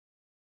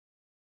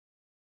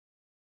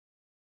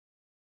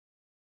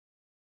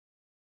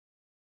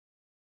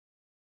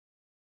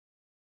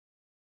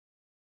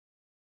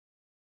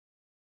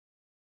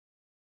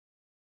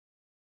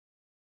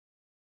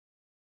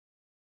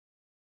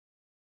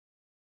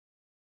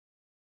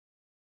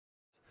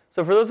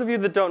So for those of you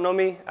that don't know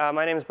me,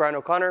 my name is Brian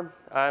O'Connor.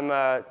 I'm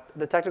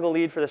the technical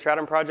lead for the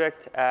Stratum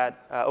project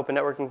at Open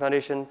Networking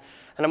Foundation.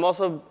 And I'm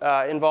also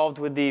involved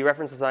with the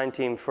reference design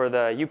team for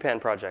the UPAN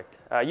project.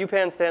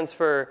 UPAN stands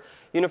for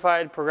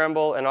Unified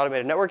Programmable and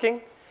Automated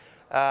Networking.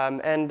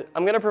 And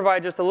I'm going to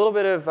provide just a little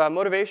bit of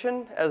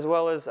motivation as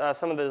well as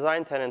some of the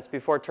design tenets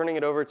before turning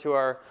it over to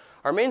our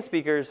main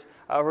speakers.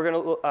 We're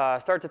going to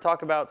start to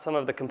talk about some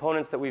of the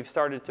components that we've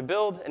started to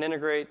build and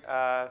integrate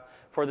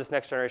for this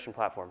next generation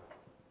platform.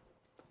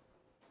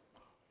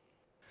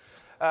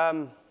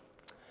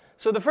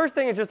 So the first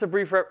thing is just a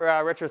brief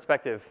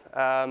retrospective.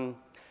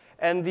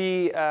 And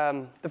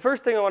the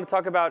first thing I want to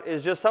talk about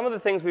is just some of the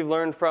things we've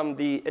learned from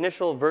the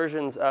initial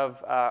versions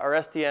of our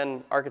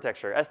SDN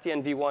architecture,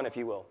 SDN v1, if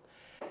you will.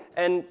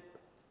 And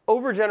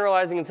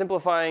overgeneralizing and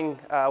simplifying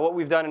what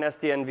we've done in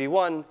SDN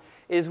v1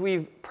 is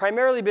we've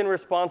primarily been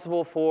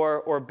responsible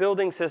for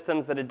building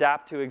systems that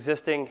adapt to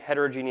existing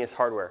heterogeneous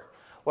hardware.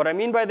 What I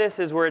mean by this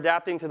is we're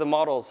adapting to the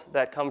models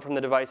that come from the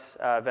device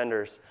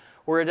vendors.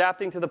 We're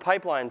adapting to the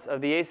pipelines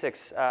of the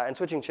ASICs and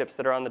switching chips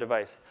that are on the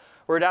device.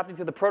 We're adapting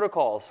to the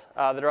protocols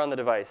that are on the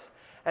device.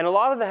 And a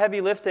lot of the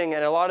heavy lifting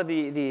and a lot of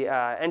the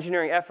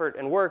engineering effort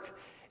and work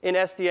in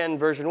SDN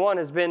version 1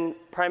 has been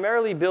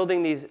primarily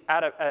building these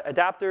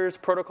adapters,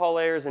 protocol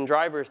layers, and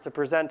drivers to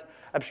present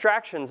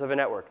abstractions of a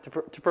network,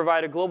 to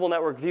provide a global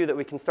network view that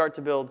we can start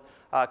to build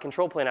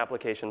control plane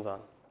applications on.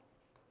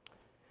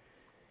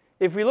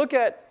 If we look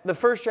at the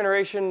first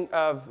generation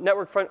of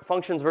network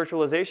functions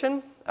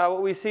virtualization,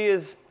 what we see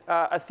is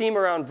a theme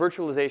around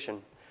virtualization.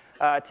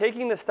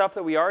 Taking the stuff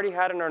that we already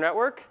had in our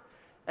network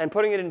and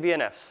putting it in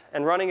VNFs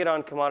and running it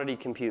on commodity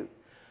compute.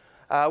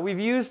 We've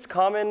used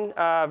common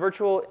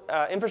virtual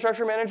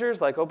infrastructure managers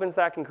like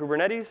OpenStack and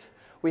Kubernetes.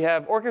 We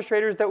have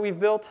orchestrators that we've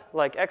built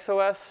like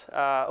XOS,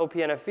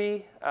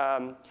 OPNFV.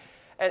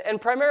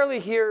 And primarily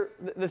here,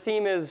 the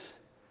theme is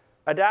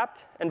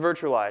adapt and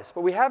virtualize.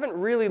 But we haven't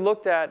really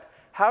looked at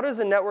how does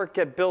a network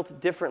get built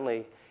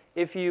differently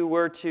if you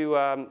were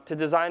to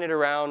design it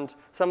around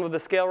some of the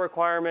scale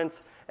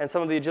requirements and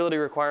some of the agility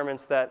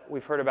requirements that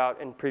we've heard about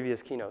in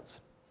previous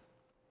keynotes.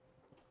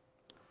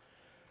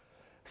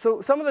 So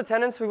some of the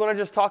tenets we want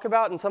to just talk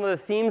about and some of the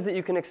themes that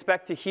you can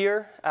expect to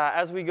hear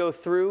as we go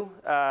through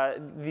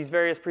these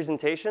various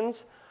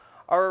presentations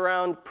are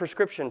around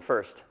prescription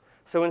first.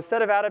 So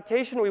instead of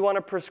adaptation, we want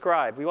to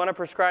prescribe. We want to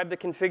prescribe the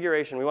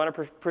configuration. We want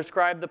to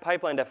prescribe the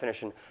pipeline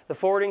definition, the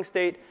forwarding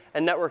state,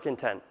 and network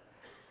intent.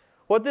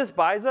 What this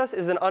buys us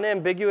is an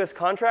unambiguous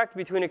contract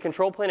between a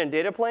control plane and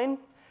data plane.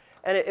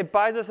 And it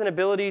buys us an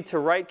ability to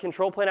write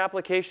control plane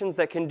applications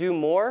that can do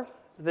more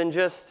than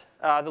just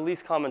the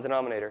least common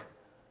denominator.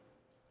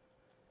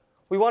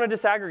 We want to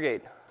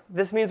disaggregate.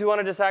 This means we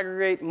want to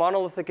disaggregate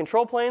monolithic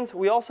control planes.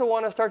 We also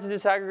want to start to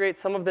disaggregate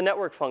some of the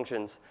network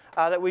functions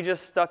that we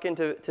just stuck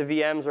into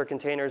VMs or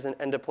containers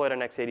and deployed on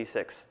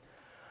x86.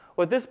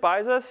 What this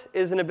buys us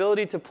is an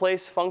ability to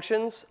place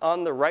functions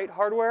on the right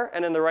hardware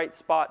and in the right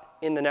spot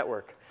in the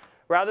network.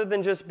 Rather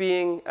than just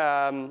being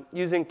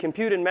using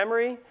compute and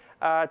memory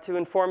to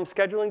inform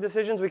scheduling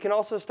decisions, we can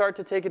also start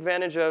to take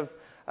advantage of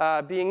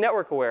being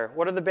network aware.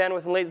 What are the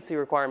bandwidth and latency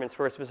requirements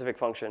for a specific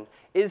function?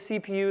 Is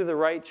CPU the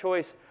right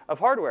choice of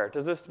hardware?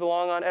 Does this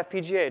belong on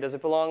FPGA? Does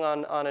it belong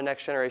on a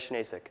next generation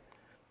ASIC?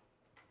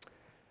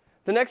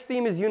 The next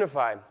theme is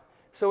unify.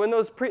 So in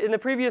the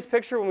previous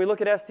picture, when we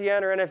look at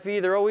SDN or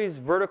NFV, they're always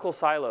vertical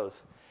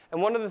silos.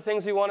 And one of the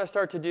things we want to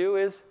start to do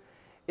is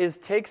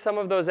take some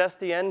of those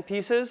SDN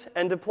pieces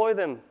and deploy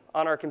them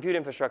on our compute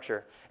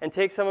infrastructure, and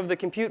take some of the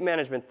compute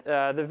management,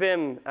 the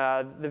VIM,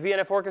 the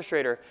VNF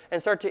orchestrator,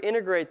 and start to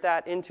integrate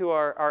that into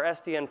our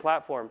SDN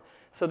platform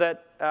so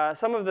that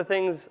some of the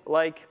things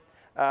like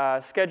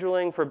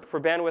scheduling for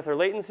bandwidth or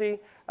latency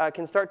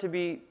can start to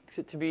be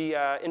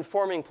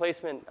informing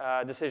placement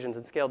decisions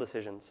and scale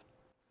decisions.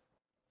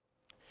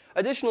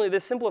 Additionally,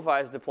 this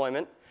simplifies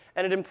deployment,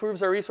 and it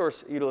improves our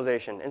resource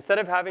utilization. Instead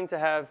of having to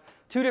have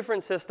two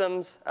different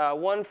systems,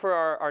 one for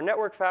our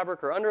network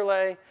fabric or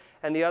underlay,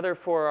 and the other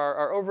for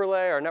our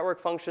overlay, our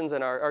network functions,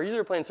 and our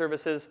user plane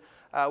services,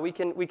 we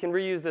can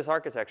reuse this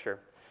architecture.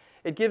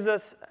 It gives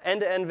us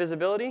end-to-end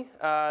visibility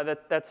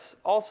that's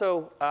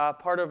also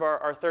part of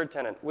our third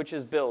tenet, which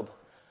is build.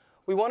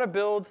 We want to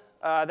build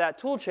that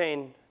tool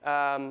chain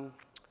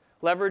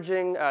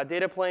leveraging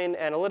data plane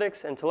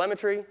analytics and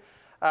telemetry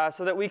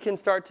so that we can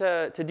start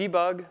to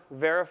debug,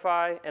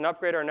 verify, and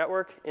upgrade our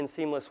network in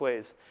seamless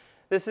ways.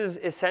 This is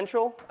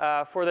essential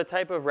for the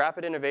type of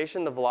rapid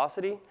innovation, the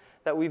velocity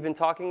that we've been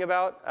talking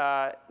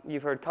about.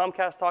 You've heard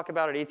Comcast talk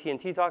about it,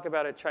 AT&T talk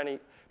about it,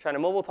 China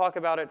Mobile talk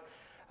about it,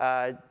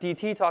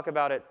 DT talk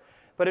about it.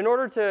 But in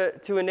order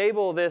to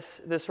enable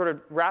this sort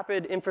of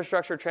rapid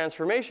infrastructure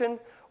transformation,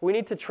 we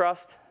need to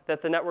trust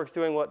that the network's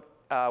doing what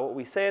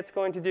we say it's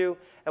going to do,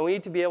 and we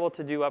need to be able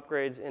to do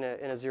upgrades in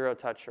a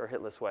zero-touch or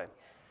hitless way.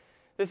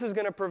 This is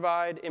going to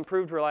provide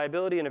improved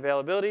reliability and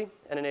availability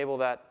and enable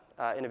that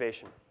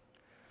innovation.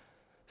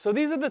 So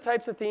these are the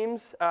types of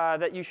themes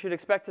that you should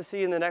expect to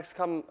see in the next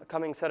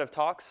coming set of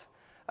talks.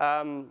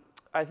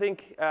 I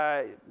think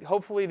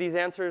hopefully these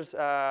answers,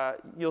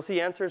 you'll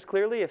see answers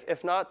clearly.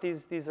 If not,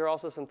 these are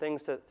also some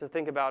things to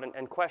think about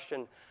and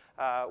question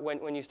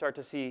when you start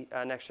to see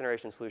next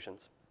generation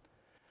solutions.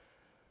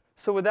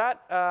 So with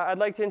that, I'd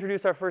like to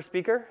introduce our first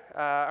speaker.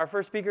 Our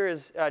first speaker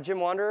is Jim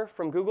Wanderer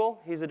from Google.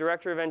 He's a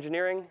director of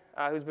engineering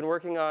who's been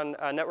working on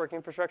network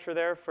infrastructure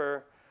there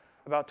for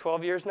about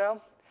 12 years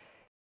now.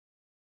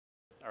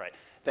 All right,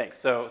 thanks.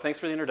 So thanks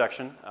for the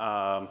introduction.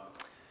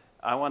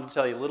 I wanted to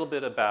tell you a little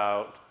bit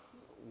about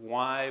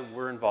why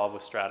we're involved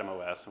with Stratum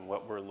OS and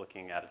what we're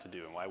looking at it to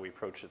do and why we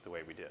approached it the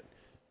way we did.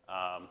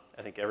 I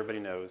think everybody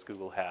knows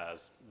Google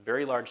has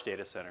very large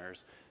data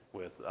centers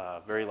with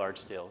very large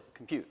scale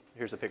compute.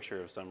 Here's a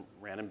picture of some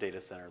random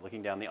data center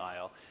looking down the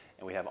aisle,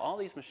 and we have all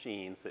these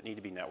machines that need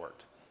to be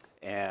networked.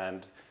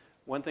 And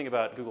one thing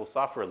about Google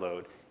software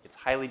load, it's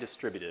highly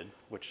distributed,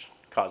 which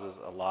causes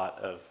a lot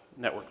of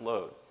network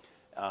load.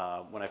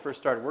 When I first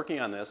started working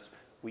on this,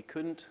 we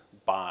couldn't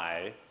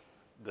buy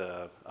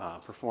the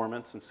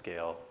performance and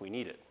scale we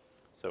needed.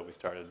 So we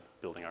started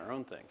building our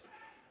own things.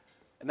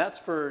 And that's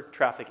for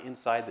traffic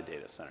inside the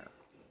data center.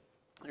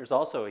 There's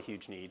also a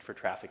huge need for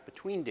traffic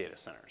between data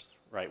centers,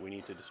 right? We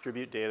need to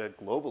distribute data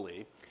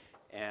globally,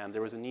 and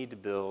there was a need to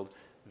build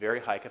very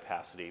high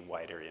capacity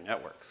wide area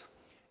networks.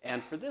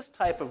 And for this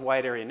type of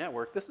wide area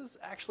network, this is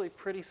actually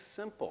pretty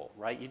simple,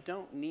 right? You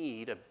don't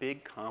need a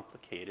big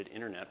complicated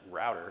internet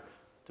router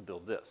to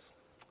build this.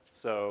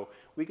 So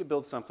we could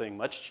build something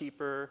much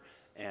cheaper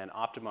and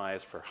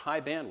optimized for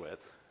high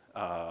bandwidth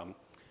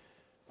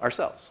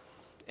ourselves.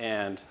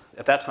 And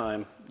at that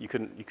time, you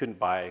couldn't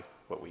buy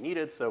what we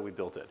needed, so we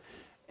built it.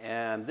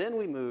 And then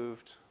we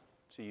moved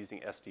to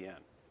using SDN.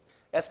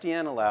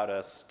 SDN allowed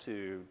us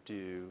to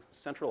do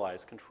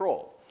centralized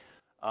control.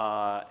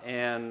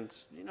 And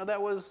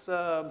that was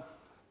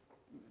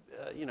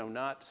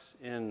not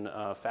in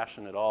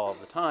fashion at all at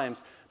the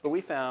times, but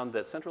we found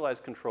that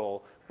centralized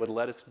control would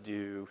let us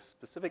do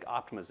specific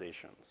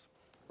optimizations,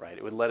 right?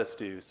 It would let us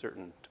do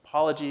certain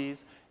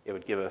topologies, it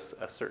would give us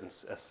a certain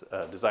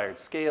desired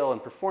scale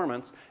and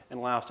performance, and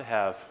allow us to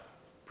have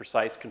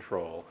precise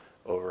control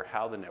over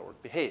how the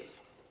network behaves.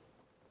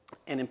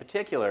 And in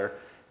particular,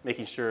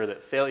 making sure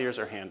that failures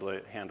are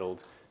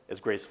handled as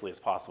gracefully as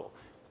possible.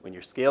 When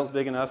your scale's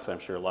big enough, I'm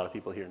sure a lot of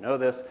people here know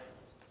this,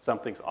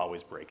 something's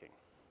always breaking.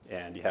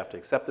 And you have to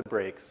accept the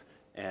breaks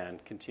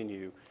and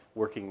continue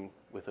working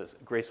with a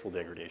graceful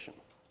degradation.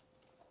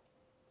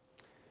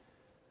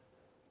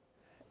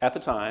 At the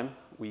time,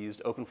 we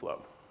used OpenFlow.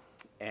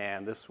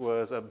 And this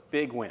was a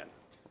big win.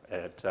 We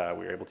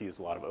were able to use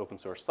a lot of open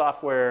source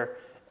software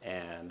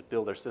and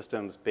build our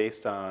systems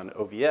based on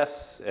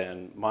OVS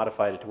and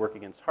modified it to work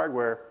against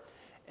hardware.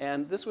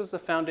 And this was the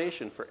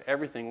foundation for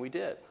everything we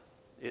did.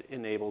 It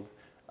enabled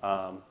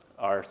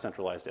our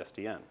centralized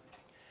SDN.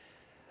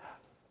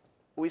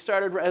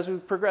 As we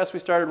progressed, we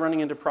started running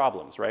into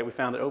problems, right? We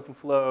found that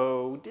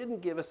OpenFlow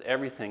didn't give us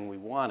everything we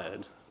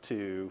wanted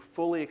to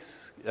fully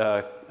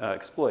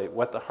exploit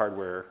what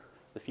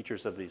the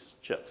features of these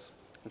chips.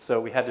 And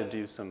so we had to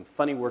do some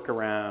funny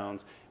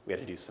workarounds. We had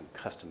to do some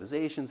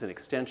customizations and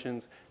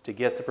extensions to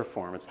get the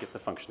performance, get the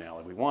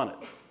functionality we wanted.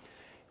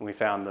 And we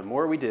found the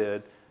more we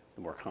did,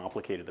 the more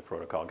complicated the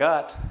protocol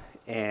got.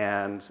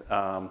 And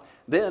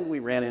then we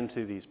ran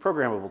into these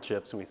programmable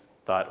chips, and we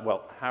thought,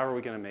 well, how are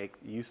we going to make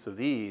use of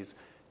these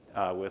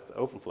with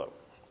OpenFlow?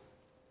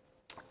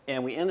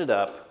 And we ended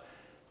up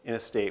in a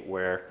state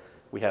where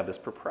we have this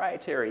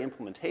proprietary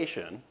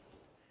implementation,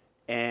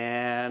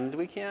 and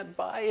we can't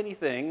buy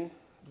anything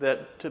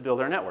to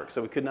build our network.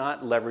 So we could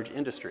not leverage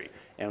industry.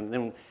 And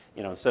then,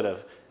 instead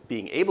of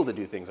being able to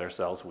do things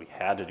ourselves, we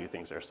had to do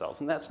things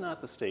ourselves. And that's not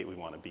the state we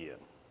want to be in.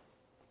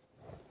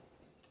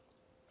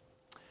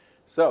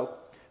 So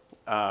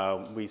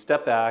we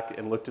stepped back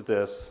and looked at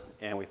this,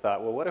 and we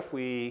thought, well, what if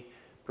we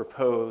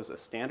propose a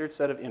standard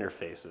set of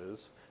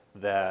interfaces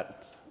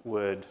that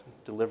would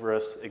deliver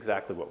us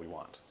exactly what we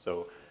want?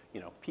 So,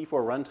 P4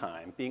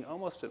 runtime being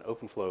almost an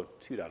OpenFlow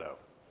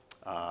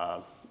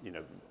 2.0,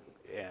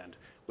 and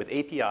with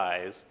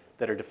APIs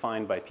that are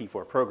defined by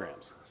P4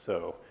 programs.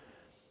 So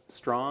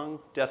strong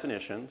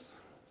definitions,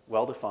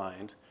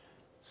 well-defined,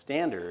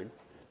 standard,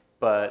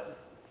 but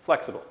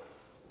flexible.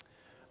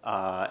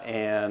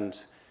 And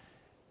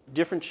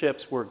different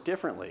chips work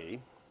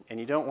differently, and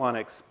you don't want to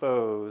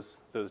expose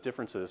those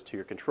differences to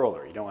your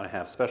controller. You don't want to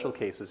have special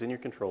cases in your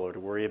controller to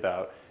worry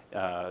about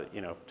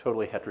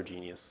totally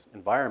heterogeneous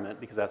environment,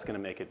 because that's going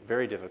to make it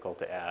very difficult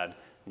to add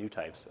new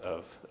types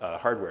of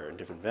hardware and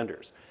different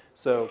vendors.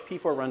 So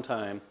P4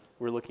 runtime,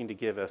 we're looking to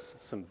give us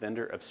some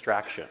vendor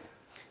abstraction.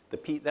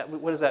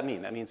 What does that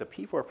mean? That means a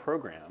P4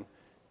 program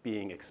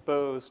being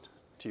exposed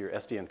to your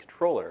SDN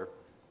controller.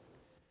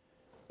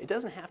 It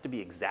doesn't have to be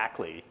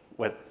exactly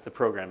what the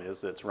program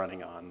is that's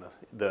running on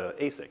the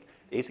ASIC.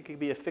 ASIC could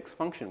be a fixed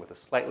function with a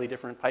slightly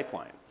different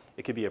pipeline.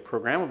 It could be a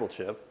programmable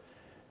chip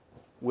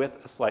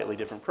with a slightly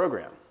different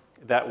program.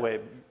 That way,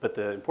 but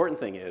the important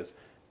thing is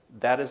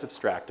that is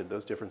abstracted.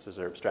 Those differences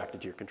are abstracted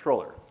to your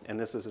controller. And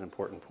this is an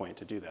important point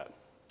to do that.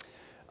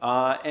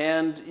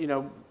 And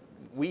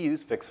we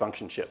use fixed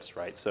function chips,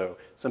 right? So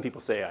some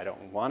people say, I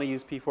don't want to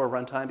use P4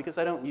 runtime because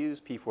I don't use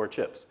P4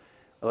 chips.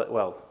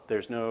 Well,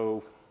 there's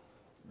no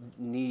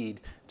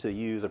need to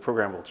use a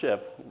programmable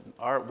chip.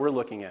 We're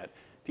looking at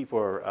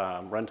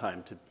P4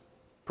 runtime to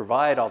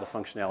provide all the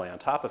functionality on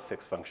top of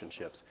fixed function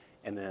chips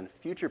and then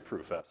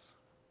future-proof us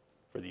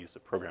for the use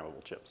of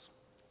programmable chips.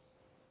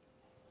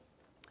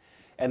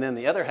 And then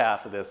the other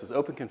half of this is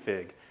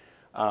OpenConfig.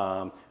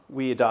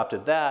 We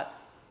adopted that.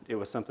 It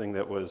was something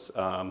that was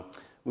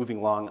moving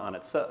along on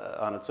its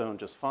own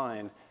just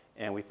fine.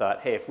 And we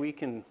thought, hey, if we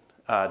can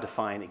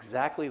define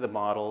exactly the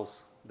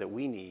models that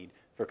we need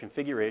for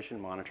configuration,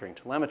 monitoring,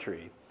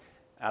 telemetry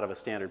out of a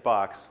standard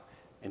box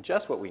and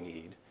just what we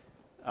need,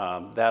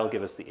 that'll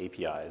give us the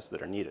APIs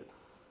that are needed.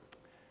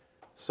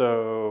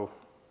 So,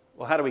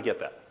 well, how do we get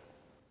that?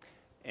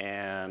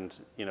 And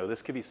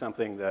this could be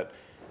something that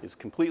is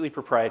completely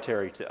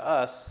proprietary to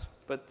us,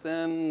 but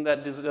then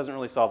that doesn't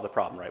really solve the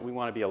problem, right? We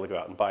want to be able to go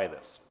out and buy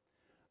this.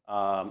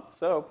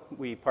 So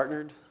we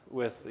partnered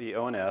with the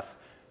ONF,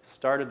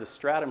 started the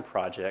Stratum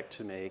project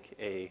to make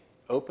a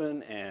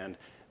open and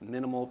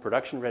minimal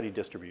production-ready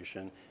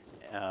distribution,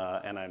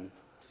 and I'm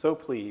so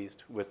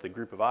pleased with the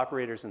group of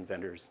operators and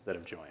vendors that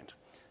have joined.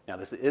 Now,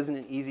 this isn't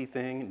an easy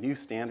thing. New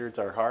standards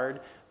are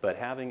hard, but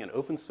having an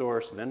open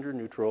source,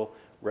 vendor-neutral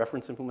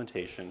reference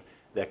implementation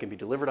that can be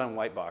delivered on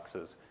white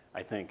boxes,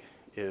 I think,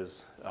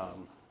 is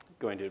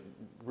going to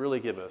really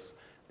give us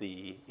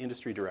the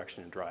industry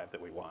direction and drive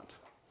that we want.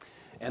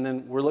 And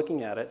then we're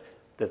looking at it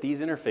that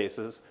these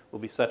interfaces will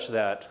be such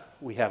that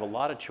we have a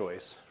lot of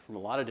choice from a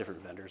lot of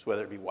different vendors,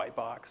 whether it be white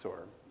box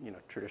or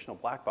traditional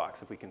black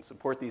box. If we can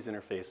support these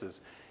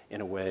interfaces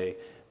in a way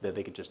that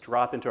they could just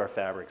drop into our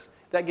fabrics,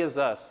 that gives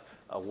us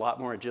a lot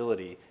more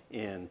agility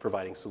in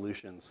providing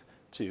solutions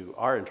to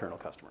our internal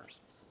customers.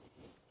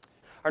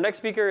 Our next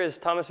speaker is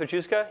Thomas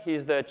Wachuska.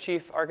 He's the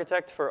chief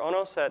architect for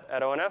ONOS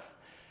at ONF,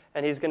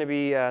 and he's going to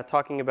be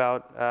talking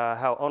about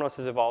how ONOS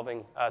is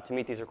evolving to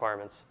meet these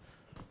requirements.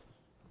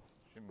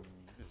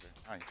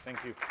 Hi,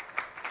 thank you.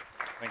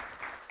 Thank you.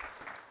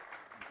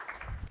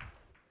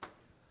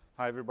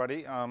 Hi,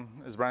 everybody.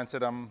 As Brian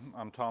said,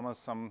 I'm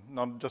Thomas. I'm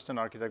not just an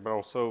architect, but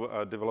also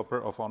a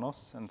developer of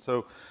ONOS. And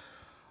so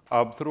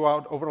over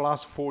the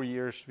last 4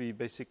 years, we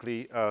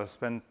basically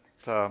spent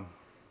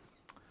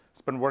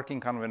working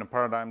kind of in a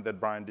paradigm that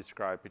Brian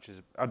described, which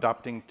is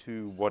adapting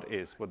to what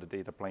the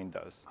data plane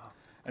does.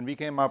 And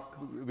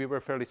we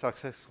were fairly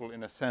successful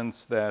in a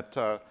sense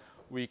that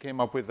we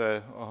came up with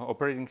an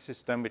operating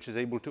system which is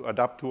able to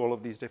adapt to all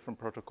of these different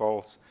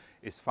protocols,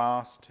 is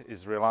fast,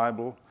 is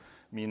reliable,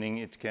 meaning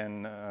it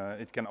can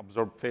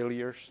absorb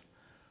failures.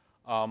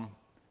 It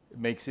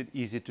makes it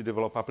easy to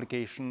develop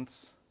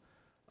applications.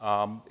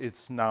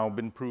 It's now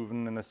been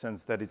proven in a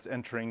sense that it's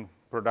entering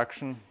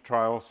production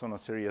trials on a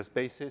serious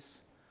basis.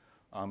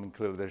 And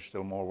clearly there's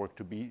still more work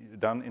to be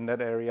done in that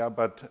area,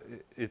 but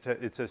it's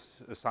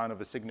a sign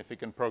of a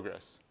significant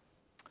progress.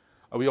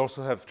 We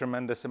also have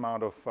tremendous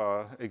amount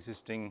of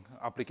existing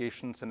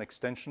applications and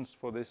extensions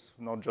for this,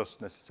 not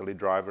just necessarily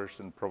drivers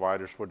and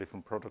providers for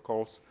different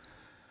protocols,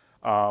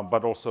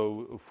 but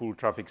also full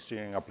traffic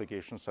steering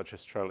applications such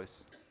as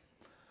Trellis.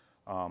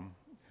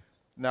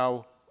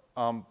 Now,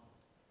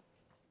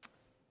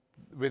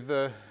 with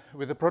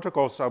the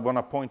protocols, I want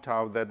to point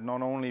out that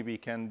not only we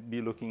can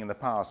be looking in the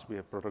past, we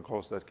have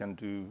protocols that can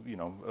do,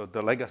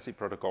 the legacy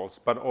protocols,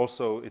 but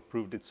also it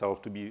proved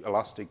itself to be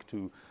elastic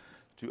to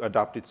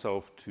adapt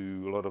itself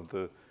to a lot of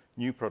the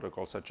new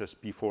protocols, such as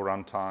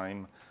P4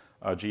 runtime,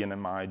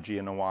 GNMI,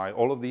 GNOI.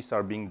 All of these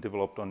are being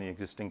developed on the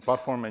existing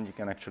platform, and you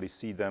can actually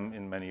see them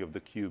in many of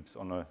the cubes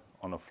on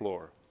a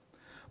floor.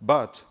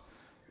 But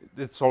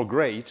it's all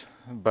great,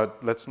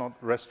 but let's not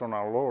rest on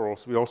our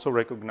laurels. We also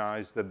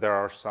recognize that there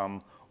are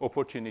some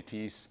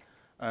opportunities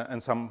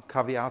and some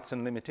caveats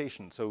and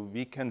limitations, so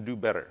we can do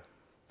better.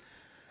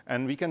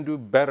 And we can do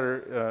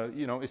better,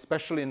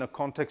 especially in the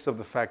context of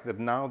the fact that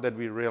now that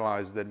we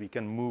realize that we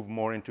can move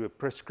more into a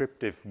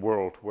prescriptive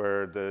world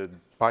where the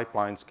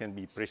pipelines can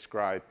be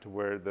prescribed,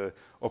 where the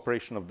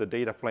operation of the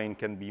data plane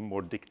can be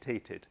more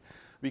dictated,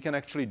 we can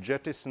actually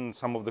jettison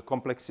some of the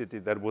complexity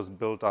that was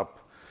built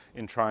up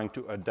in trying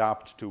to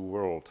adapt to a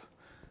world.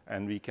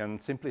 And we can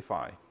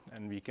simplify.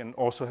 And we can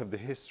also have the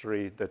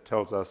history that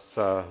tells us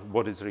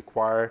what is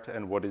required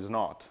and what is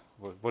not,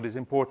 what is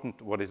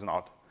important, what is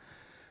not.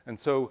 And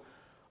so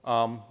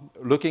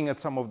looking at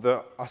some of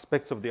the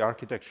aspects of the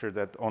architecture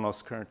that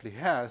ONOS currently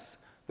has,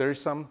 there are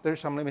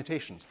some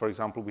limitations. For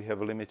example, we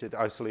have a limited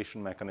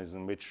isolation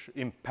mechanism, which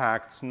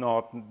impacts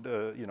not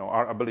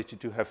our ability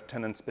to have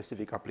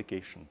tenant-specific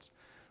applications,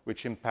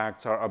 which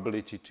impacts our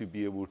ability to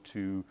be able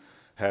to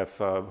have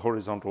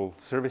horizontal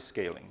service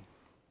scaling,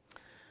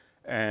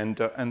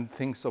 and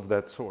things of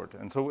that sort.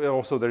 And so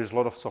also there's a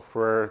lot of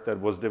software that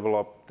was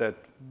developed that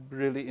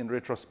really, in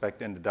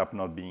retrospect, ended up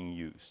not being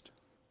used.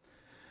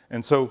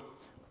 And so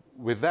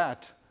with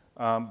that,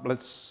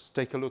 let's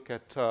take a look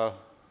at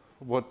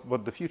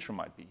what the future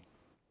might be.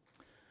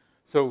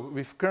 So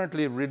we've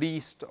currently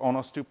released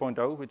ONOS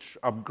 2.0, which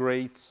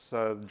upgrades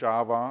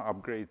Java,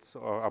 upgrades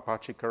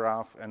Apache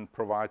Carafe, and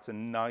provides a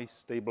nice,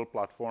 stable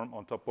platform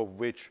on top of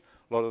which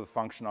a lot of the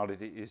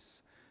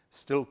functionality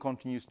still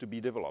continues to be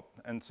developed.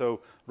 And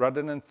so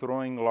rather than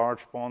throwing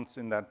large ponds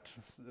in that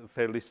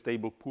fairly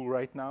stable pool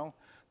right now,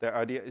 the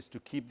idea is to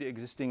keep the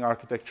existing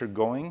architecture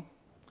going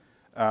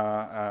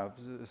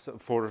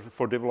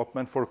for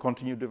development, for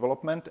continued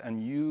development,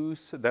 and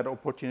use that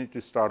opportunity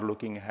to start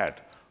looking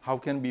ahead. How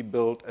can we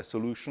build a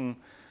solution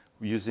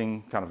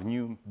using kind of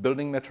new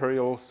building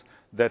materials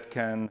that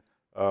can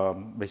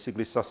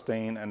basically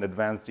sustain and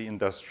advance the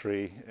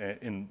industry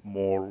in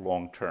more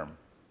long term?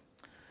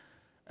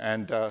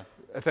 And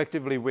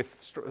effectively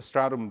with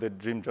Stratum that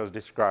Jim just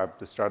described,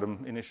 the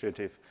Stratum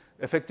initiative,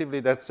 effectively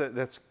that's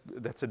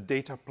a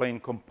data plane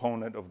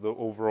component of the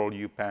overall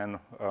UPAN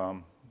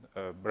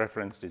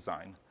reference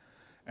design.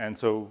 And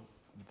so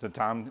the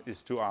time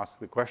is to ask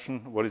the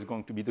question, what is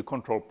going to be the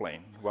control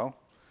plane? Well,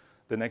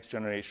 the next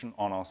generation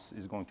ONOS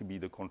is going to be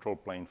the control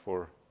plane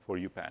for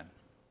UPAN.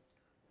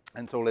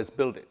 And so let's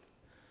build it.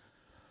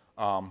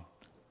 How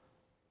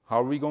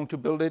are we going to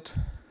build it?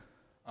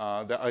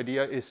 The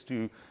idea is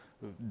to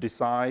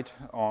decide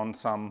on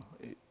some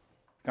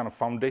kind of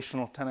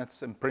foundational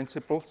tenets and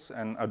principles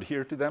and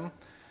adhere to them.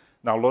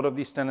 Now, a lot of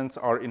these tenets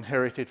are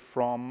inherited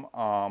from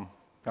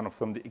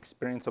from the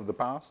experience of the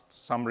past.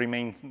 Some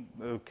remain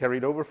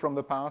carried over from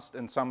the past,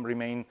 and some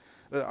remain,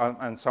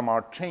 and some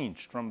are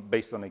changed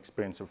based on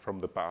experience from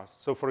the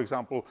past. So, for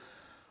example,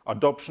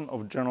 adoption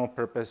of general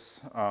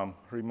purpose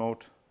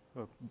remote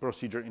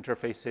procedure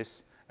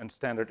interfaces and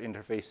standard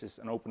interfaces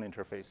and open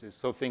interfaces.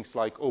 So things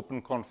like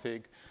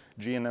OpenConfig,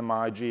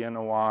 GNMI,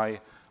 GNOI,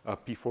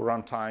 P4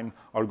 runtime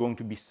are going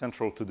to be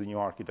central to the new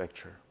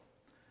architecture.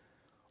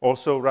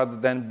 Also, rather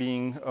than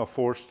being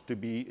forced to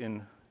be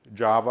in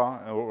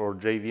Java or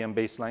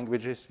JVM-based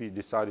languages, we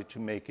decided to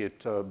make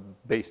it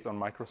based on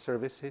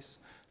microservices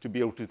to be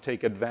able to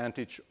take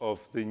advantage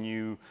of the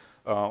new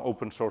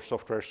open source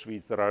software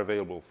suites that are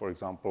available, for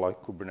example,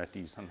 like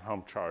Kubernetes and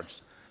Helm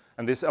charts.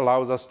 And this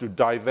allows us to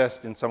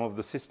divest in some of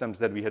the systems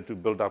that we had to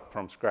build up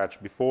from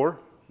scratch before.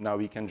 Now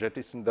we can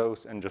jettison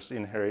those and just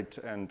inherit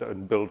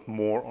and build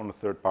more on the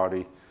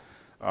third-party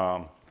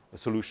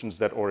solutions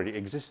that already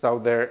exist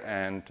out there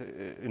and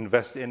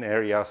invest in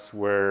areas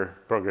where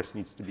progress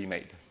needs to be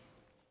made.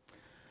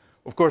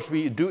 Of course,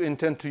 we do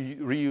intend to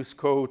reuse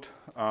code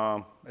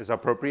as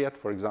appropriate.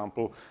 For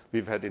example,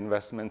 we've had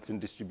investments in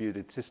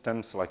distributed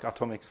systems like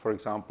Atomics, for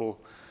example.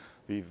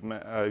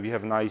 We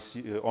have nice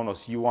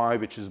ONOS UI,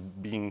 which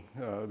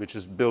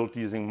is built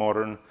using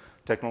modern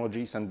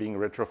technologies and being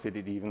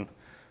retrofitted even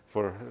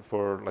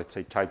for let's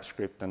say,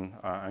 TypeScript and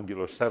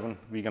Angular 7.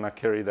 We're going to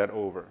carry that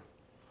over.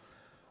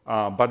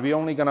 But we're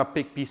only going to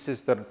pick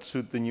pieces that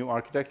suit the new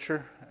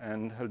architecture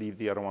and leave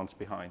the other ones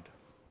behind.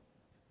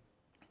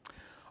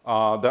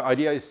 The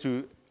idea is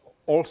to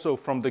also,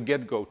 from the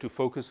get-go, to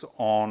focus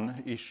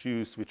on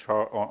issues which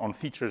are on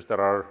features that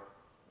are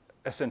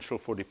essential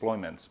for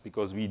deployments,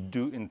 because we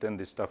do intend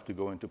this stuff to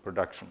go into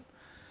production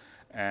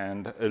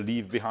and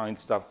leave behind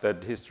stuff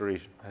that history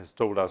has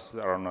told us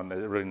are not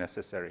really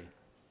necessary.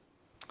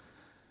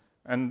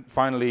 And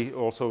finally,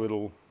 also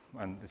it'll,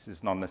 and this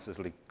is not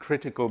necessarily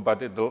critical,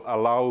 but it'll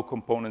allow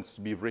components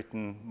to be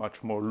written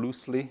much more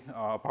loosely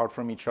apart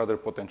from each other,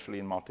 potentially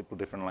in multiple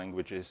different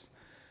languages,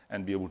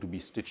 and be able to be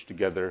stitched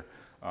together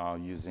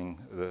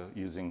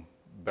using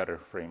better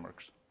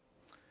frameworks.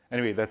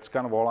 Anyway, that's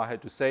kind of all I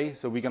had to say.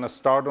 So we're going to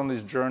start on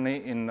this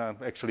journey in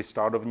actually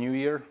start of New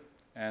Year,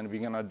 and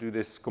we're going to do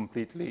this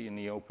completely in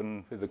the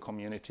open with the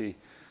community.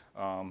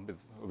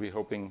 We're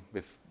hoping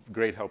with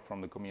great help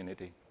from the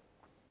community.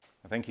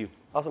 Thank you.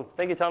 Awesome.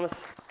 Thank you,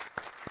 Thomas.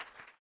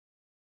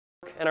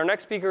 And our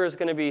next speaker is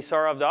going to be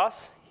Saurav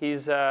Das.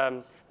 He's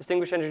a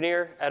distinguished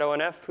engineer at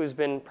ONF who's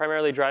been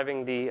primarily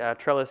driving the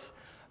Trellis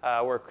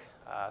work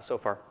so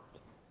far.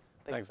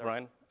 Thanks,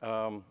 Brian.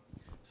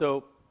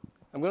 So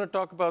I'm going to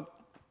talk about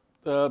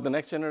the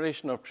next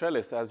generation of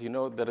Trellis, as you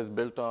know, that is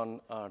built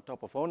on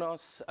top of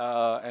ONOS.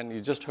 And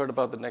you just heard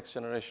about the next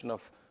generation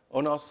of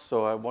ONOS,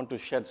 so I want to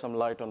shed some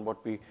light on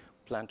what we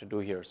plan to do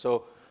here.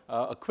 So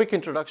a quick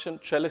introduction.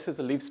 Trellis is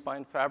a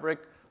leaf-spine fabric.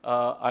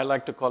 I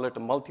like to call it a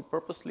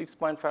multi-purpose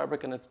leaf-spine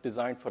fabric, and it's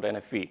designed for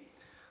NFV.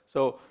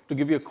 So to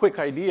give you a quick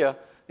idea,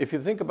 if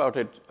you think about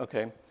it,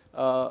 okay,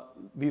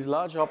 these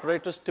large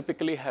operators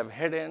typically have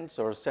head ends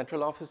or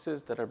central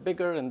offices that are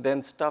bigger, and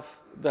then stuff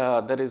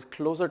that is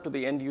closer to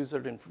the end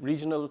user in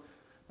regional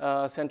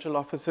central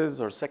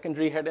offices or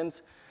secondary head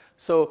ends.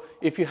 So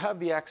if you have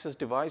the access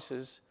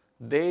devices,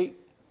 they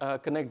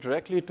connect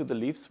directly to the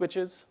leaf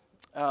switches,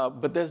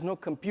 but there's no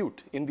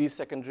compute in these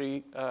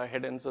secondary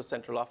head ends or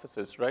central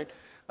offices, right?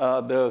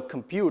 The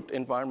compute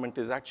environment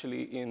is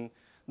actually in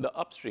the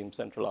upstream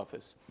central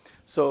office.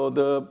 So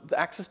the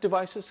access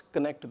devices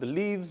connect to the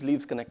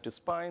leaves connect to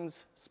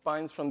spines.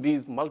 Spines from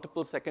these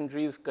multiple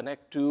secondaries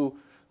connect to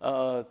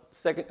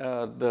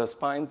the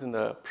spines in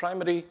the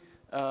primary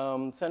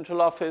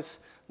central office.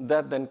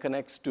 That then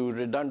connects to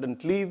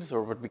redundant leaves,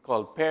 or what we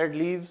call paired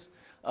leaves.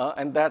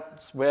 And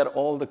that's where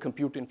all the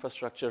compute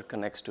infrastructure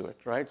connects to it,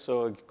 right?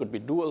 So it could be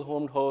dual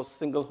homed host,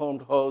 single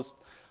homed host,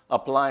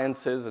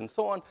 appliances, and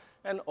so on.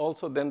 And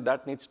also then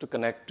that needs to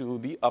connect to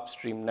the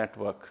upstream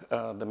network,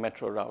 the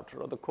metro router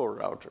or the core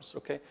routers,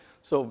 okay?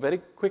 So very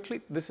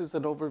quickly, this is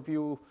an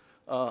overview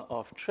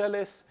of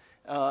Trellis.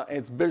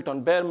 It's built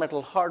on bare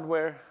metal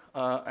hardware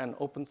and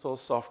open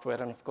source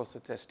software, and of course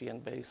it's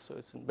SDN based, so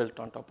it's built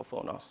on top of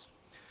ONOS.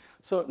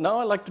 So now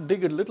I'd like to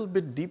dig a little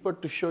bit deeper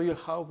to show you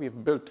how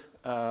we've built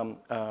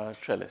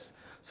Trellis.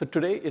 So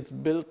today it's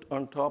built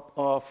on top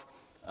of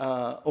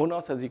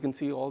ONOS. As you can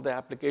see, all the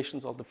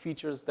applications, all the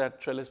features that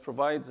Trellis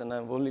provides, and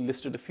I've only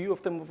listed a few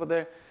of them over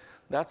there.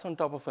 That's on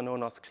top of an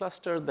ONOS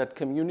cluster that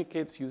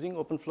communicates using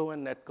OpenFlow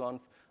and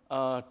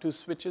netconf to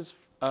switches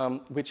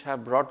which have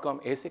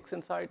Broadcom ASICs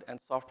inside and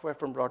software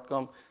from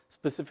Broadcom,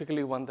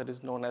 specifically one that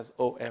is known as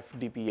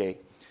OFDPA.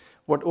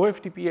 What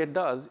OFDPA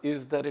does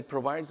is that it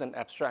provides an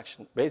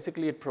abstraction.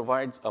 Basically, it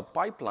provides a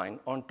pipeline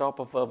on top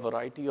of a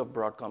variety of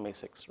Broadcom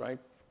ASICs, right?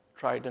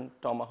 Trident,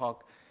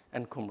 Tomahawk,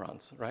 and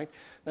Qumrans, right?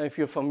 Now, if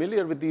you're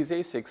familiar with these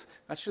ASICs,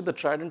 actually the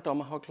Trident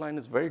Tomahawk line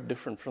is very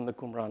different from the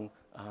Qumran,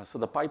 so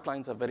the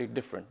pipelines are very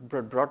different.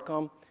 But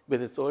Broadcom,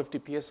 with its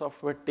OFDPA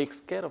software, takes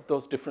care of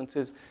those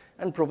differences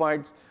and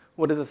provides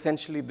what is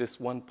essentially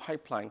this one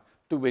pipeline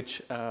to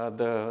which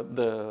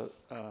the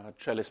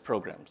Trellis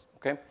programs,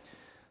 okay?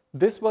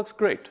 This works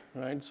great,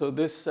 right? So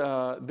this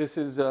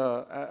is,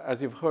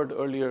 as you've heard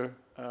earlier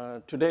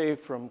today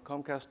from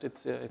Comcast,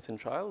 it's in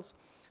trials.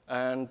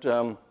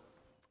 And,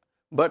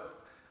 but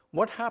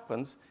what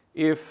happens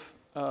if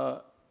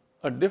a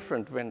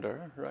different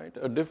vendor, right?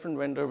 A different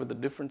vendor with a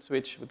different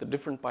switch, with a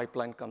different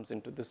pipeline comes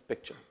into this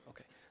picture,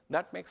 okay?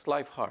 That makes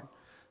life hard.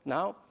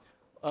 Now,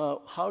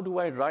 how do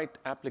I write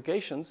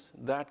applications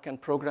that can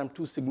program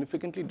two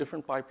significantly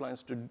different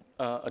pipelines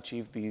to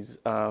achieve these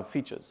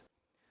features?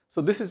 So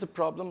this is a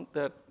problem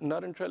that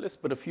not in Trellis,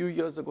 but a few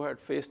years ago I had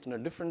faced in a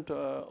different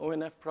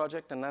ONF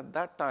project. And at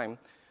that time,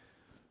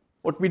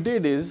 what we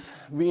did is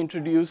we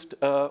introduced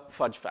a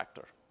fudge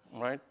factor,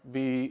 right?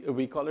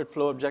 We call it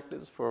flow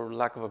objectives for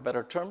lack of a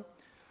better term.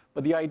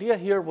 But the idea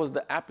here was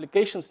the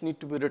applications need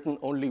to be written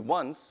only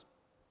once,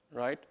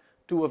 right?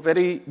 To a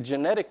very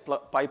generic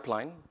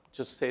pipeline,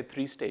 just say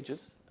 3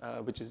 stages,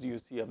 which is you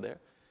see up there.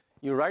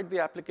 You write the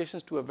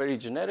applications to a very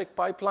generic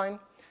pipeline,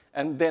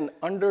 and then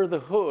under the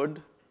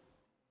hood,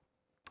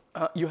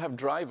 you have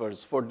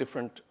drivers for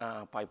different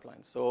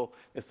pipelines. So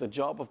it's the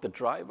job of the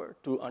driver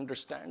to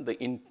understand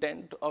the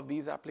intent of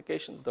these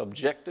applications, the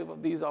objective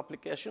of these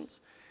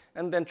applications,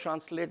 and then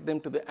translate them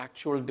to the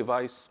actual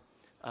device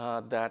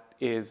that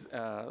is,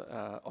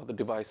 or the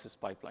device's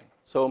pipeline.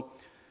 So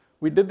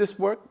we did this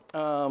work.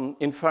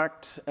 In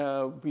fact,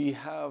 we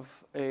have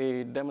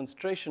a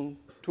demonstration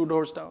 2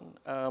 doors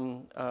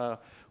down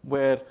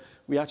where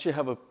we actually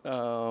have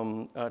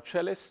a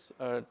Trellis,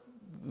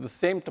 the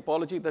same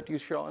topology that you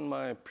saw on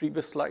my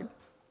previous slide.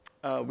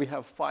 We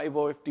have 5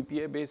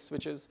 OFDPA-based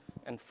switches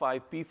and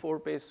 5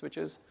 P4-based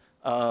switches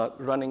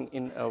running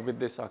in with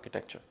this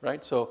architecture,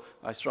 right? So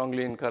I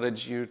strongly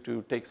encourage you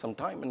to take some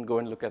time and go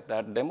and look at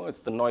that demo.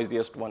 It's the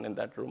noisiest one in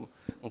that room,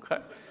 okay?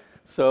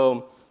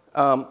 So,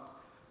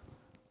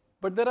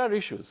 but there are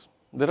issues.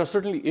 There are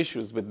certainly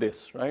issues with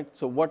this, right?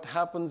 So what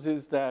happens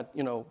is that,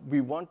 you know,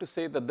 we want to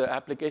say that the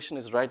application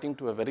is writing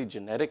to a very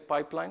generic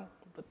pipeline,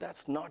 but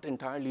that's not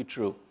entirely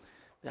true.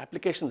 The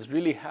applications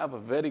really have a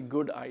very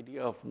good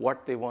idea of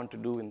what they want to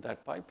do in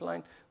that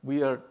pipeline.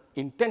 We are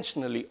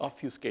intentionally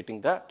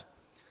obfuscating that.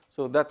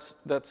 So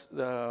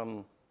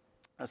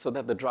so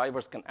that the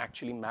drivers can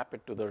actually map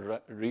it to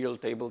the real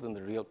tables and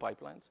the real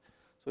pipelines.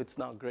 So it's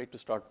now great to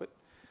start with.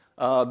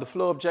 The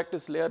flow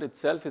objectives layer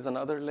itself is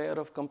another layer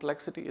of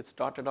complexity. It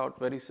started out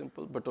very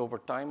simple, but over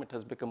time it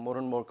has become more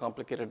and more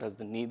complicated as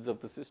the needs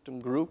of the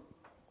system grew.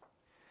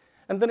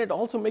 And then it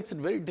also makes it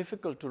very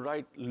difficult to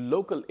write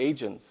local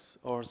agents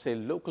or say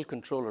local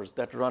controllers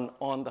that run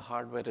on the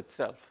hardware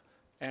itself.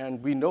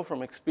 And we know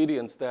from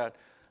experience that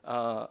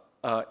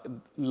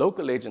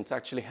local agents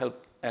actually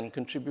help and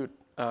contribute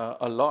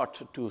a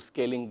lot to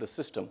scaling the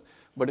system.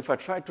 But if I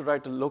try to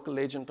write a local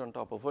agent on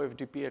top of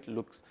OFDPA, it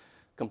looks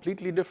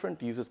completely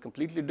different, uses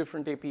completely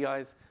different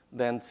APIs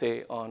than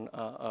say on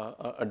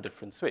a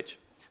different switch.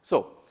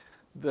 So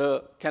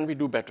can we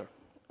do better?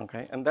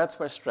 Okay, and that's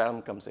where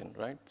Stratum comes in,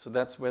 right? So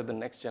that's where the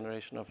next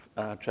generation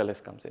of Trellis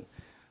comes in.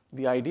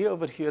 The idea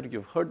over here,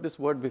 you've heard this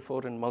word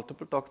before in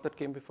multiple talks that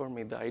came before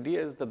me. The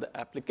idea is that the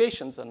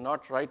applications are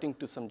not writing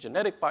to some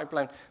generic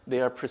pipeline,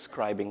 they are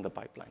prescribing the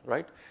pipeline,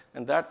 right?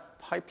 And that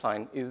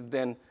pipeline is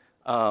then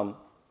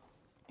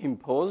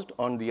imposed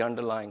on the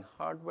underlying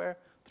hardware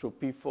through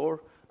P4,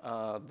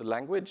 the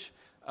language,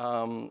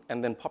 and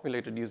then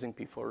populated using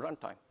P4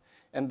 runtime.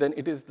 And then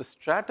it is the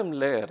Stratum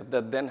layer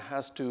that then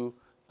has to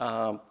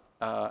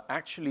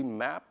actually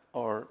map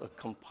or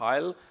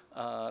compile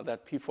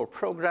that P4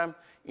 program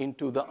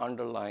into the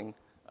underlying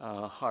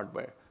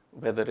hardware,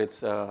 whether it's,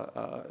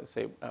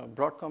 say,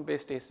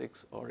 Broadcom-based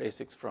ASICs or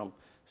ASICs from,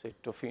 say,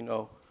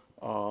 Tofino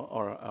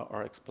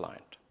or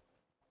Xpliant.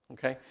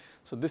 Okay,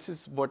 so this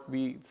is what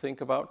we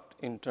think about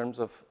in terms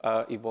of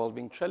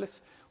evolving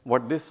Trellis.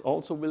 What this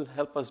also will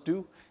help us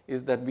do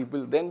is that we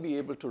will then be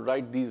able to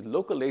write these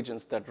local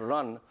agents that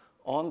run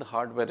on the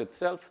hardware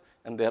itself,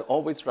 and they're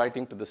always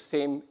writing to the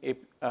same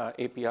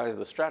APIs,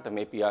 the Stratum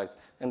APIs,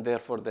 and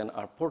therefore then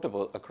are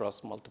portable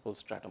across multiple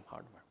Stratum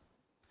hardware.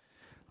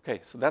 Okay,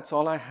 so that's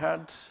all I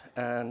had,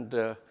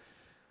 and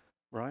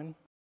Brian?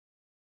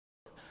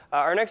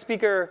 Our next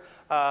speaker,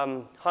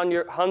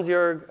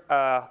 Hans-Jörg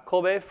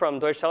Kolbe from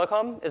Deutsche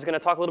Telekom, is going to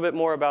talk a little bit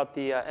more about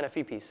the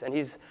NFV piece. And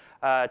he's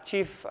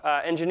chief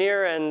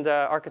engineer and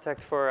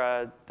architect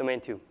for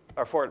Domain 2,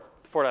 or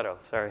 4.0,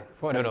 sorry.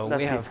 4.0,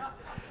 we have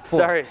 4.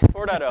 Sorry,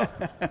 4.0.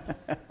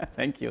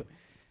 Thank you.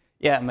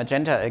 Yeah,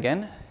 Magenta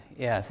again.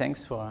 Yeah,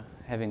 thanks for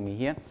having me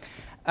here.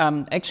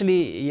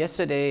 Actually,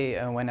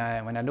 yesterday when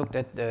I looked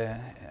at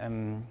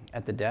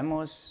the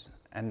demos,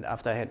 and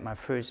after I had my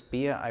first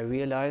beer, I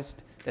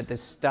realized that the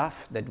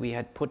stuff that we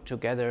had put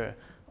together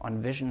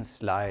on vision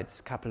slides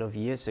a couple of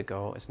years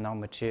ago is now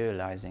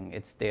materializing.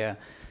 It's there.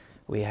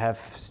 We have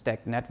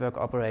stacked network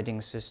operating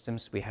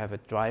systems. We have a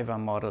driver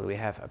model. We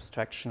have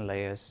abstraction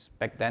layers.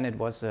 Back then, it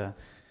was an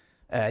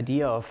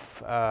idea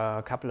of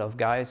a couple of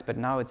guys, but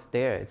now it's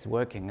there. It's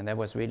working, and I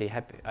was really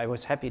happy. I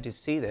was happy to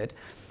see that.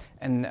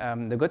 And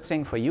the good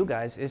thing for you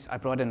guys is I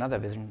brought another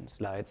vision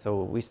slide,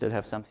 so we still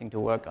have something to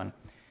work on.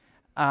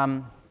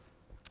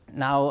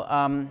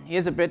 Now,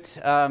 here's a bit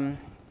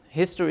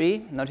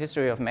history, not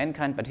history of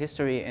mankind, but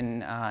history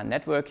in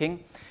networking.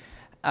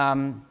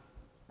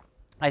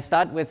 I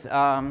start with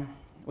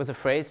a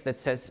phrase that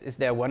says, is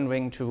there one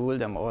ring to rule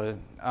them all?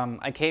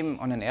 I came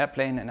on an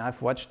airplane and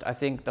I've watched, I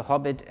think, The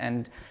Hobbit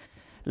and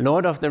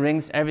Lord of the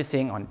Rings,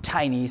 everything on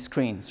tiny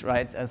screens,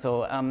 right?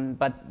 So,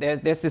 but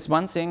there's this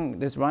one thing,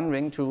 this one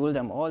ring to rule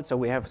them all. So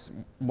we have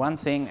one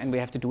thing and we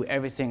have to do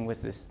everything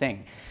with this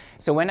thing.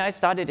 So when I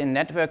started in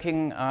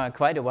networking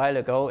quite a while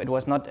ago, it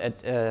was not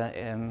at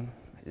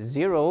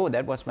 0.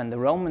 That was when the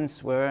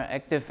Romans were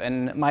active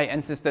and my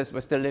ancestors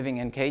were still living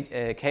in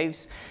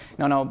caves.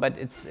 No, but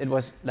it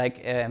was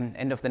like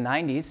end of the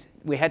 90s.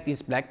 We had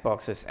these black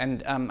boxes,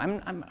 and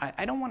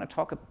I don't want to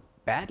talk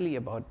badly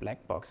about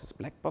black boxes.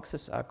 Black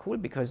boxes are cool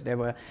because there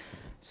were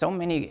so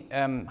many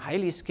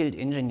highly skilled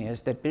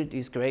engineers that built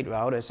these great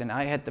routers, and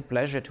I had the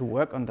pleasure to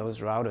work on those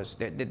routers.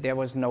 There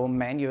was no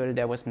manual,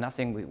 there was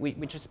nothing. We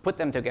just put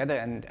them together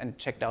and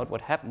checked out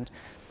what happened.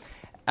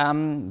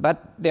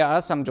 But there are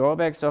some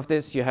drawbacks of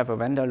this. You have a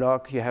vendor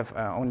lock, you have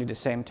only the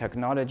same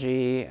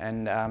technology,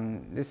 and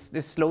this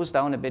slows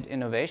down a bit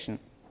innovation.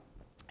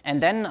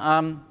 And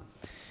then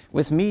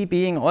with me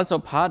being also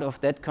part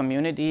of that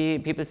community,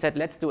 people said,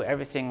 let's do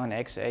everything on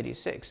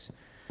x86.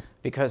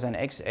 Because on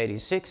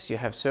x86, you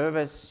have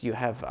servers, you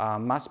have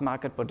mass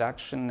market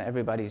production,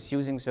 everybody's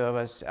using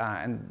servers,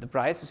 and the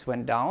prices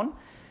went down.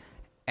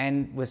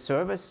 And with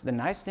servers, the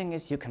nice thing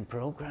is you can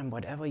program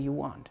whatever you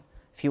want.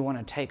 If you want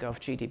to take off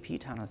GTP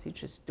tunnels, you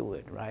just do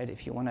it, right?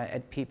 If you want to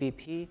add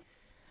PPP,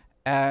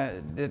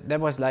 that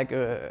was like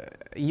a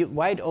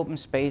wide open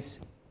space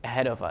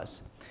ahead of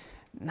us.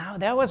 Now,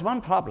 there was one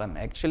problem,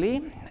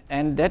 actually,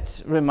 and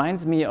that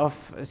reminds me of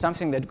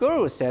something that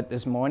Guru said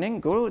this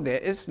morning. Guru, there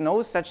is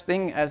no such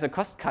thing as a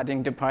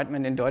cost-cutting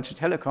department in Deutsche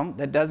Telekom.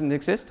 That doesn't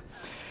exist.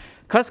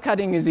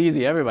 Cost-cutting is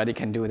easy. Everybody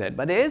can do that.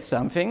 But there is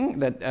something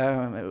that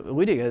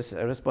Rüdiger is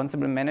a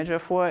responsible manager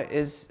for,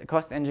 is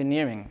cost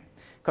engineering.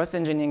 Cost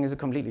engineering is a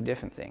completely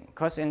different thing.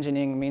 Cost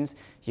engineering means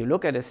you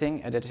look at a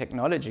thing, at a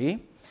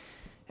technology,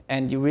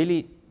 and you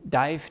really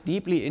dive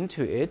deeply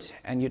into it,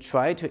 and you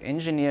try to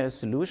engineer a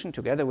solution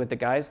together with the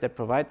guys that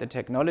provide the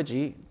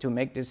technology to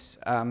make this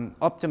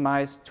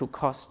optimized to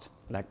cost,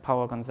 like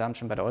power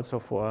consumption, but also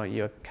for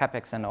your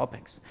CapEx and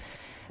OpEx.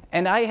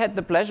 And I had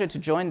the pleasure to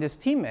join this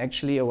team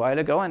actually a while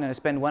ago, and I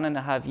spent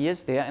 1.5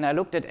 years there, and I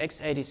looked at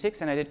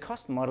x86 and I did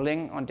cost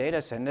modeling on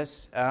data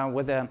centers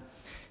with a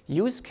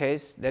use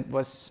case that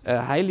was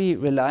highly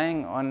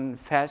relying on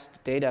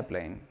fast data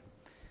plane.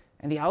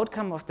 And the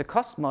outcome of the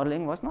cost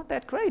modeling was not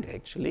that great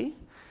actually,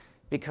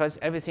 because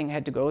everything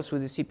had to go through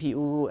the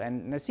CPU,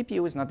 and the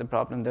CPU is not the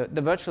problem,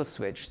 the virtual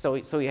switch. So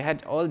you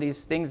had all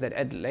these things that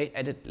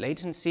added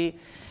latency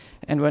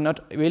and were not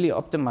really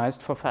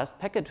optimized for fast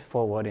packet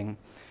forwarding.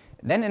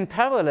 Then in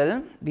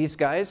parallel, these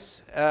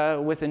guys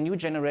with the new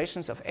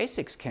generations of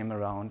ASICs came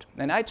around.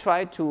 And I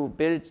tried to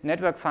build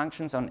network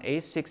functions on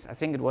ASICs, I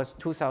think it was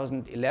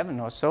 2011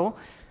 or so,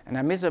 and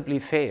I miserably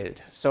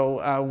failed.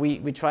 So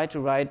we tried to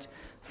write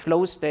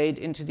flow state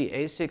into the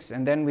ASICs,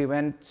 and then we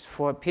went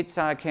for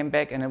pizza, came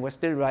back, and it was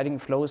still writing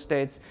flow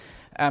states.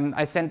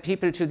 I sent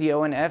people to the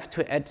ONF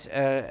to add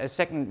a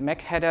second MAC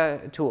header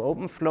to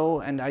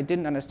OpenFlow, and I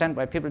didn't understand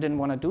why people didn't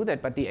want to do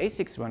that, but the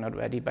ASICs were not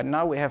ready. But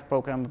now we have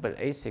programmable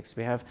ASICs.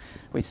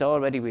 We saw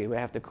already, we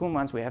have the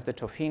Kumans, we have the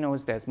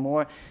Tofinos, there's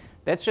more.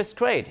 That's just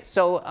great.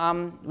 So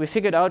we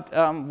figured out,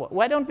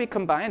 why don't we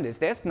combine this?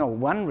 There's no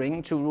one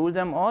ring to rule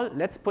them all.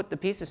 Let's put the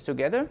pieces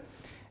together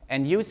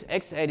and use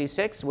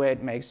x86 where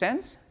it makes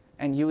sense,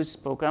 and use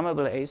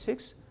programmable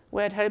ASICs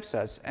where it helps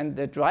us. And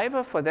the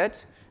driver for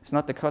that is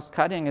not the cost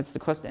cutting, it's the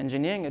cost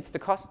engineering, it's the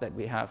cost that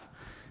we have.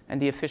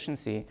 and the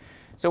efficiency.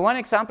 So one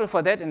example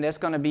for that, and there's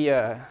going to be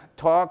a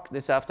talk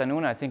this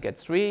afternoon, I think at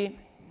 3,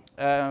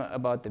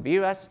 about the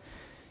BRAS.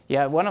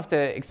 Yeah, one of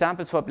the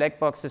examples for black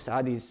boxes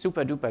are these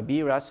super duper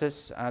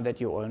BRASes that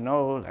you all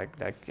know,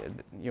 like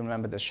you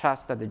remember the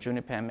Shasta, the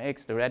Juniper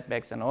MX, the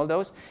Redbacks, and all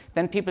those.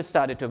 Then people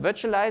started to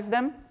virtualize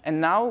them,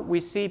 and now we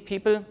see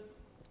people,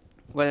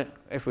 well,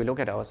 if we look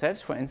at ourselves,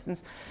 for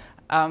instance,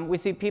 we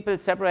see people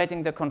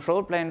separating the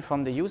control plane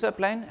from the user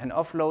plane and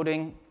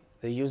offloading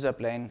the user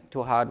plane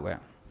to hardware,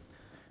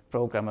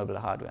 programmable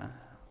hardware.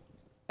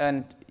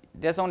 And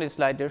there's only a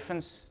slight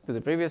difference to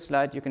the previous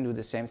slide. You can do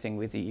the same thing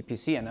with the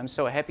EPC, and I'm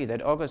so happy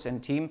that August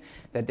and team,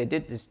 that they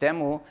did this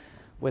demo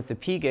with the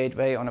P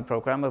gateway on a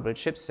programmable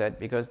chipset,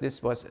 because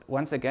this was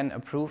once again a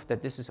proof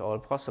that this is all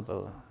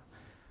possible.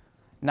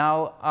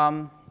 Now,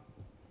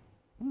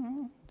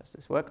 does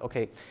this work?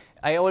 Okay.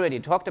 I already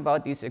talked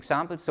about these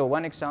examples. So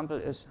one example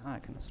is, I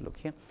can just look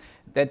here,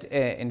 that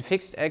in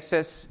fixed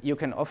access, you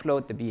can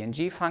offload the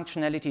BNG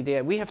functionality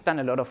there. We have done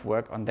a lot of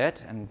work on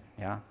that. And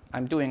yeah,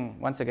 I'm doing,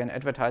 once again,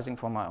 advertising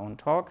for my own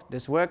talk.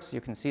 This works.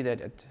 You can see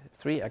that at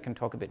 3. I can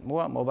talk a bit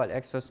more. Mobile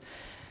access.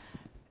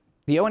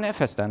 The ONF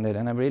has done that,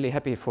 and I'm really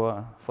happy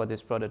for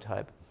this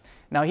prototype.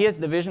 Now, here's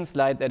the vision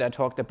slide that I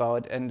talked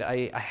about. And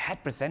I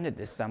had presented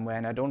this somewhere,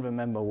 and I don't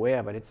remember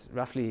where, but it's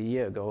roughly a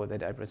year ago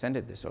that I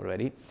presented this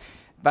already.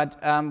 But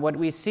what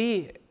we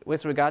see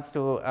with regards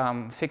to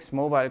fixed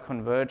mobile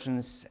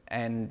convergence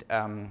and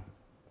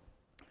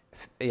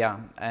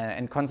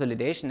and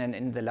consolidation, and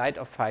in the light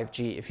of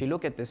 5G, if you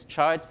look at this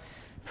chart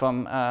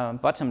from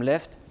bottom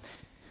left,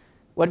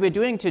 what we're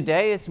doing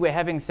today is we're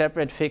having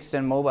separate fixed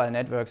and mobile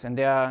networks. And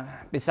there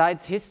are,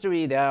 besides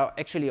history, there are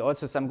actually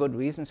also some good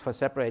reasons for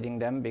separating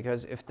them,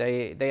 because if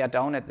they are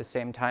down at the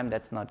same time,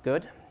 that's not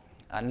good,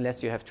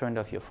 unless you have turned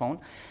off your phone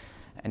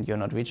and you're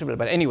not reachable.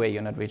 But anyway,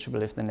 you're not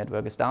reachable if the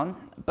network is down.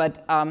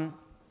 But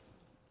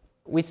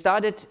we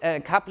started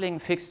coupling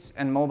fixed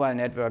and mobile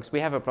networks. We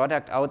have a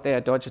product out there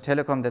at Deutsche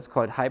Telekom that's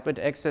called Hybrid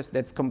Access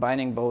that's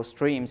combining both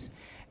streams.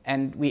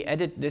 And we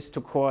added this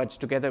to Cord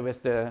together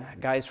with the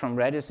guys from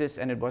Radisys,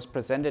 and it was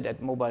presented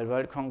at Mobile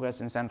World Congress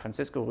in San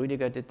Francisco.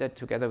 Rüdiger did that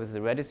together with the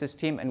Radisys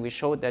team, and we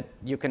showed that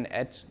you can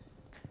add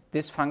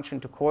this function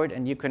to Cord,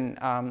 and you can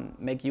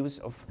make use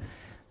of,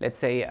 let's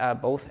say,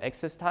 both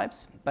access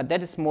types. But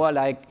that is more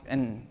like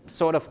a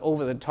sort of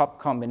over-the-top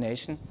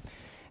combination.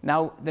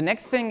 Now, the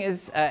next thing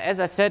is, as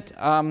I said,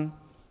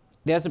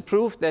 there's a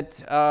proof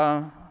that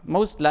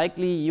most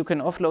likely you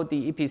can offload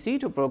the EPC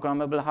to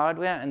programmable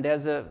hardware, and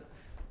there's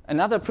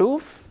another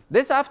proof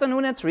this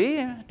afternoon at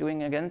 3,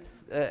 doing again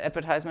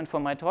advertisement for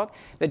my talk,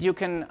 that you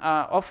can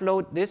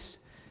offload this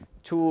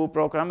to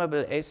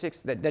programmable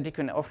ASICs, that you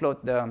can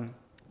offload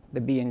the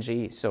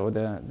BNG, so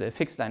the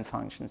fixed line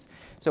functions.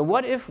 So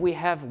what if we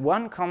have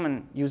one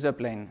common user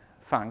plane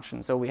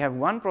function? So we have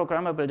one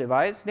programmable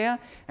device there,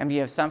 and we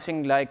have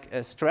something like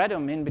a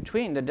stratum in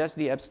between that does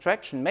the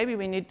abstraction. Maybe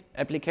we need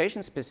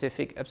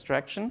application-specific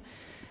abstraction,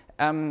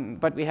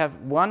 but we have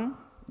one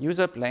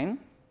user plane,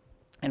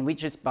 and we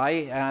just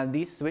buy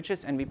these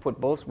switches, and we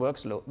put both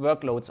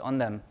workloads on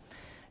them,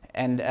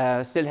 and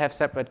still have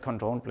separate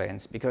control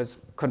planes. Because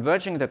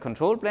converging the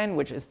control plane,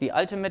 which is the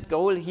ultimate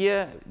goal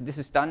here, this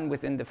is done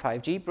within the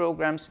 5G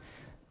programs.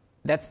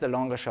 That's the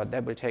longer shot.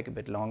 That will take a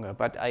bit longer.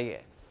 But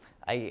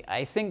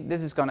I think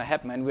this is going to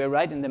happen, and we're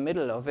right in the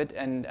middle of it.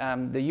 And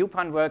the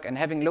UPAN work, and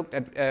having looked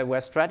at where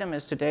Stratum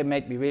is today,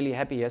 made me really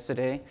happy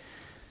yesterday.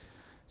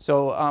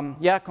 So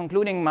yeah,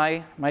 concluding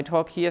my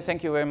talk here.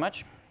 Thank you very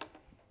much.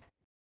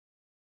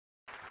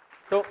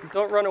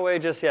 Don't run away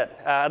just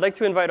yet. I'd like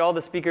to invite all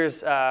the speakers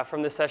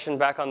from this session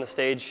back on the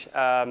stage.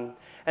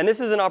 And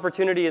this is an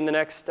opportunity in the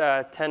next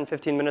 10,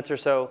 15 minutes or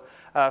so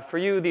for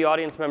you, the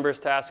audience members,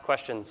 to ask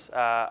questions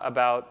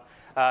about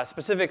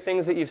specific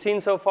things that you've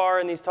seen so far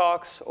in these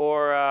talks,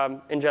 or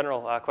in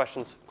general,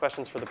 questions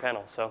for the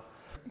panel. So,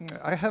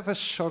 I have a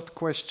short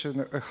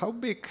question. How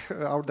big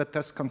are the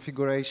test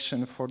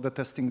configuration for the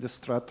testing the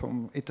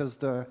Stratum? It is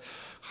the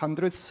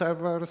 100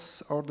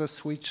 servers or the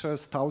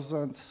switches,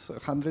 thousands,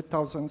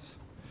 100,000s?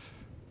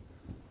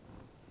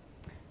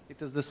 It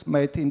is this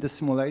made in the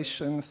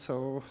simulation,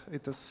 so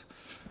it is.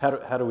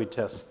 How do we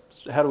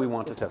test? How do we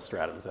want to test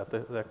Stratum? Is that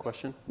that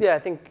question? Yeah, I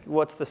think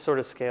what's the sort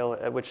of scale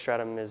at which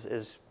Stratum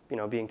is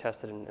being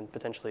tested in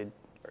potentially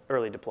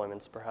early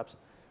deployments, perhaps?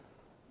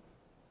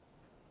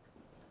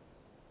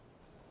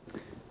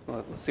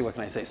 Well, let's see, what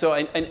can I say? So,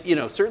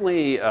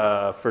 certainly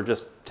for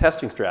just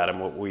testing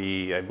Stratum,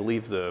 I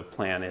believe the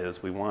plan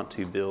is we want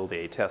to build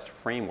a test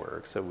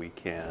framework so we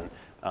can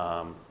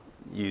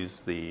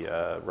use the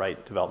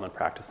right development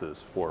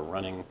practices for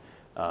running.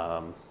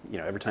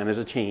 Every time there's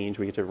a change,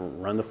 we get to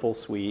run the full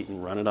suite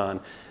and run it on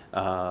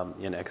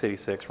in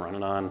x86, run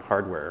it on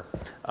hardware.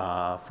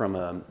 From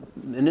an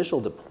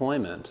initial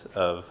deployment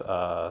of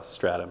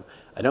Stratum,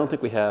 I don't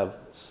think we have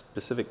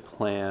specific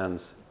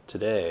plans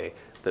today.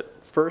 The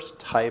first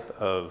type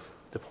of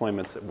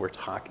deployments that we're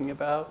talking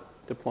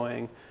about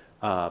deploying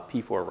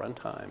P4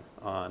 runtime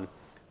on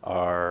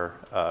are,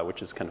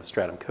 which is kind of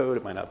Stratum code.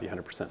 It might not be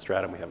 100%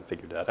 Stratum. We haven't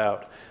figured that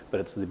out. But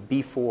it's the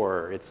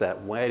B4. It's that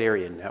wide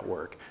area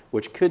network,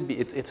 which could be,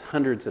 it's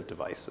hundreds of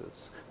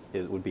devices.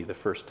 It would be the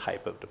first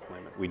type of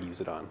deployment we'd use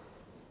it on.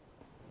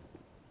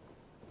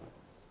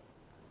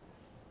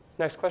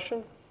 Next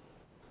question.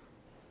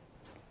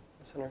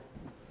 Center.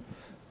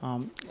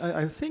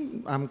 I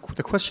think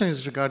the question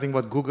is regarding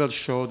what Google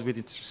showed with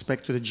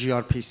respect to the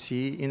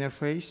gRPC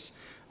interface,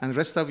 and the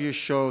rest of you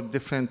showed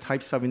different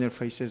types of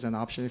interfaces and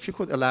options. If you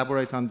could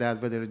elaborate on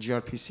that, whether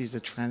gRPC is a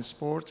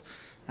transport,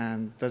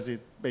 and does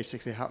it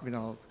basically have,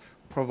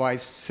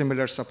 provide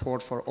similar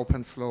support for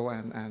OpenFlow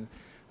and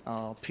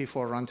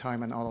P4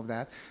 runtime and all of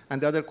that.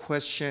 And the other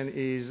question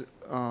is,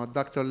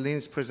 Dr.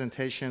 Lin's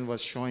presentation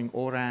was showing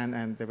ORAN,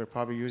 and they were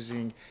probably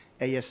using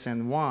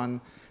ASN1.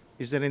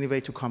 Is there any way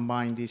to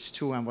combine these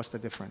two, and what's the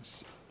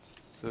difference?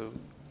 So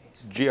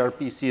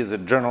gRPC is a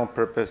general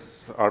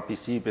purpose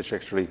RPC, which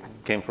actually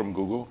came from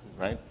Google,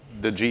 right?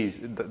 The G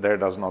there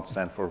does not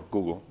stand for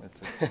Google.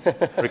 It's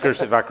a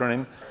recursive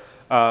acronym.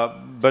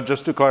 But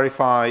just to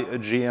clarify,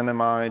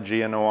 GNMI,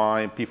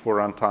 GNOI, and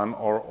P4 runtime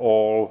are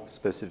all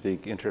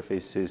specific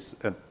interfaces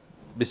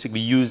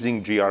basically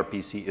using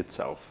gRPC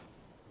itself.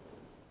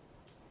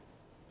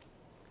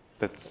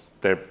 That's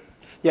their.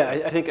 Yeah,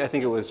 I think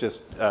it was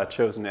just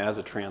chosen as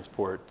a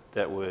transport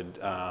that would,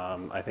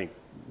 I think,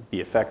 be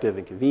effective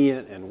and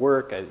convenient and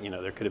work.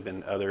 There could have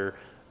been other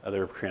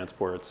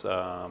transports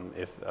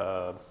if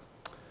that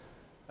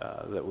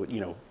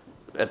would,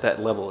 at that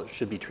level, it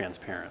should be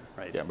transparent,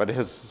 right? Yeah, but it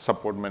has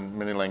support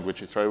many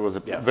languages, right? It was a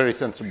very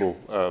sensible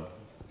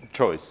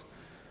choice.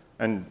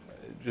 And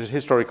just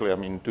historically,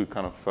 to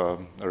kind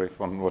of riff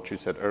on what you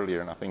said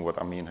earlier, and I think what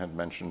Amin had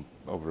mentioned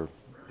over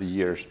the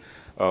years,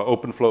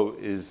 OpenFlow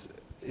is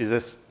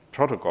a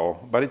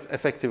protocol, but it's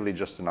effectively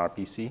just an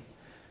RPC.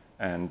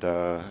 And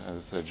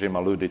as Jim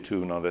alluded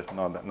to,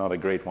 not a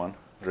great one,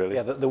 really.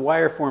 Yeah, the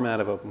wire format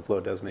of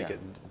OpenFlow does make it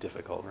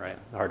difficult, right?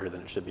 Harder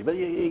than it should be. But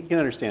you can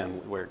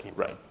understand where it came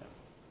from. Right.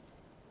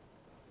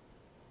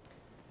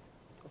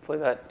 Hopefully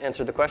that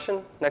answered the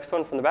question. Next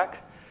one from the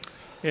back.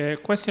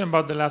 Question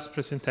about the last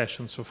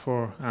presentation, so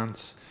for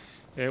Hans.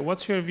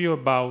 What's your view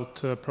about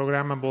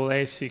programmable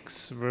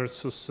ASICs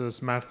versus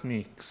smart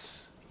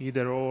NICs,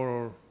 either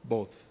or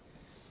both?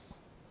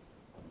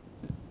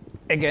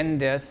 Again,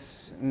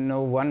 there's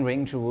no one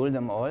ring to rule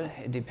them all.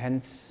 It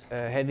depends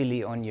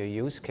heavily on your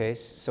use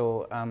case.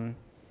 So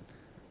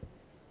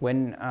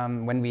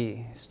when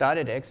we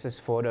started Access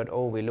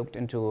 4.0, we looked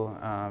into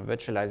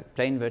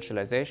plain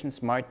virtualization,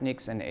 smart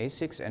NICs and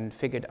ASICs, and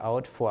figured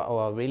out for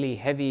our really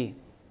heavy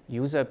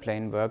user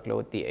plane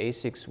workload, the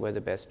ASICs were the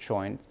best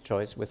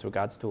choice with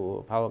regards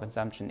to power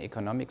consumption,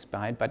 economics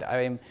behind. But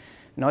I'm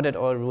not at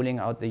all ruling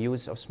out the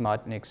use of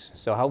smart NICs.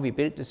 So how we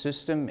built the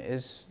system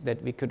is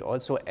that we could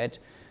also add.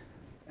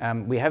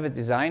 We have a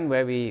design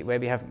where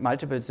we have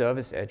multiple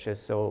service edges,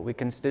 so we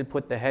can still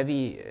put the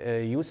heavy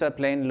user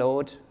plane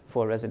load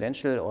for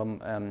residential or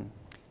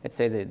let's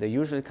say the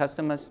usual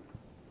customers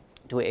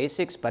to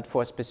ASICs, but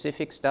for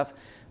specific stuff,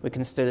 we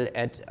can still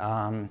add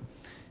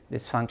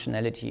this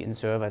functionality in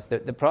servers.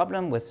 The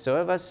problem with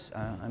servers,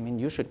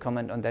 you should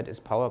comment on that, is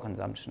power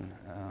consumption.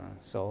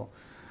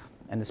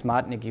 And the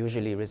smart NIC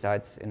usually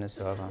resides in a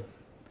server.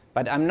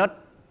 But I'm not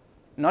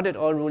at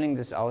all ruling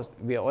this out.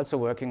 We are also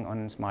working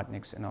on smart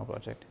NICs in our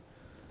project.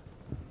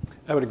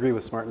 I would agree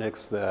with smart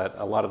NICs that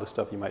a lot of the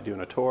stuff you might do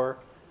in a TOR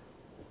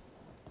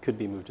could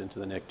be moved into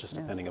the NIC just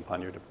depending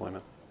upon your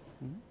deployment.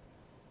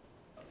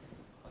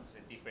 What's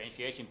the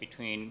differentiation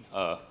between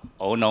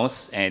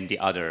ONOS and the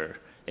other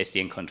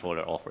SDN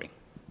controller offering?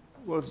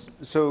 Well,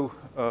 so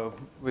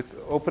with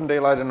Open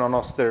Daylight and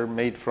ONOS, they're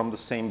made from the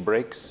same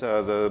bricks.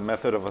 The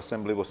method of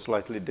assembly was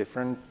slightly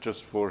different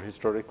just for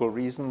historical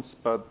reasons,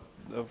 but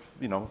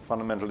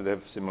fundamentally they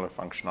have similar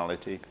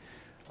functionality.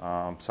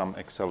 Some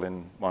excel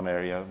in one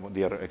area,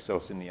 the other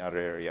excels in the other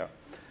area.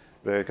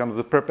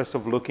 The purpose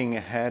of looking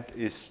ahead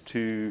is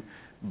to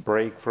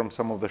break from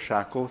some of the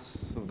shackles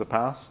of the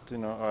past,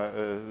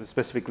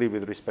 specifically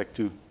with respect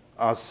to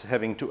us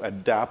having to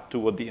adapt to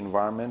what the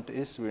environment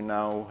is. We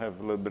now have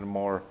a little bit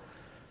more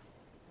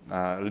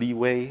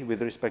leeway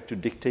with respect to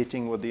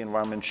dictating what the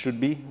environment should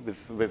be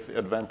with the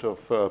advent of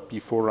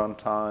P4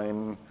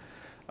 runtime,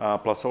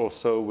 plus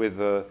also with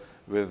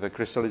the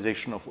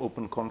crystallization of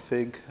open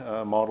config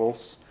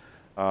models.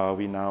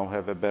 We now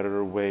have a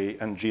better way,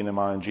 and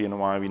GNMI and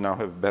GNOI, we now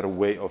have a better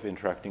way of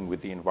interacting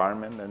with the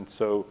environment, and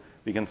so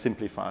we can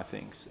simplify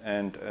things.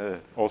 And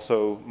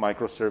also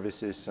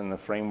microservices and the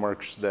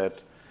frameworks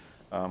that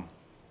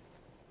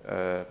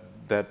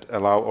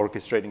allow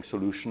orchestrating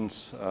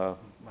solutions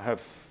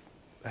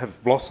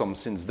have blossomed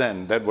since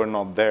then that were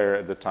not there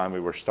at the time we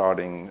were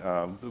starting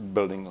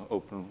building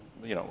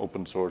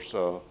open source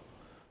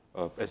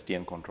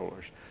SDN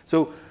controllers.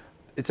 So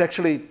it's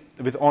actually,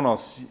 with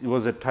ONOS, it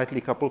was a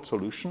tightly coupled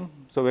solution.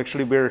 So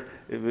actually we're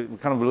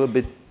kind of a little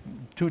bit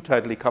too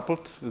tightly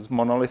coupled. It's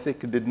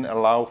monolithic. It didn't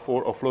allow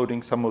for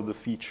offloading some of the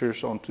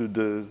features onto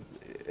the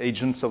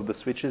agents of the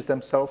switches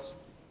themselves.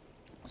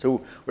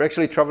 So we're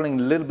actually traveling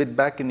a little bit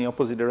back in the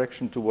opposite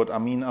direction to what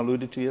Amin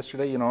alluded to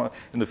yesterday. You know,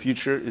 in the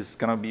future, it's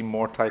going to be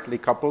more tightly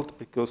coupled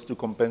because to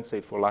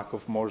compensate for lack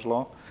of Moore's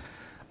law,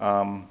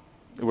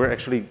 we're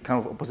actually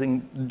kind of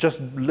opposing, just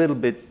a little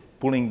bit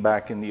pulling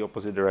back in the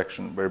opposite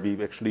direction, where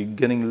we're actually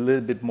getting a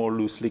little bit more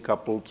loosely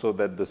coupled so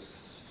that the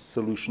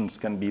solutions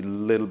can be a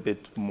little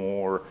bit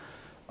more,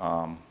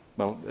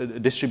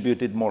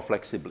 distributed more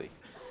flexibly.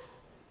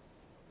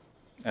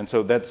 And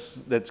so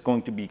that's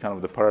going to be kind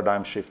of the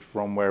paradigm shift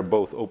from where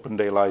both Open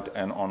Daylight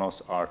and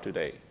ONOS are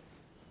today.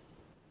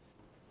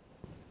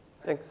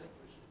 Thanks.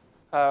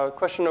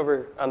 Question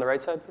over on the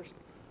right side first.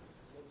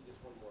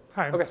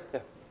 Hi. Okay.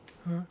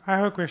 Yeah. I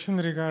have a question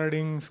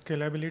regarding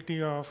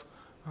scalability of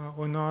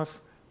ONOS.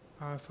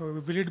 So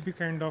will it be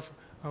kind of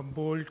a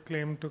bold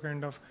claim to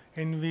kind of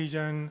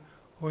envision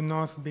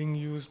ONOS being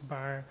used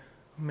by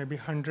maybe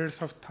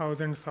hundreds of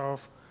thousands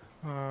of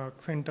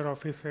center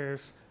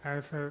offices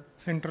as a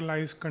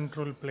centralized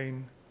control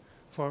plane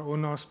for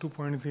ONOS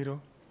 2.0?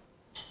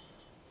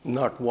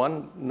 Not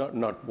one,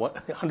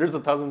 hundreds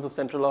of thousands of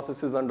central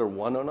offices under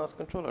one ONOS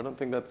control? I don't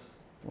think that's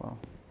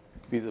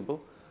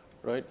feasible,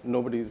 right?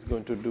 Nobody's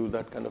going to do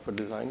that kind of a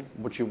design.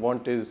 What you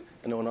want is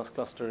an ONOS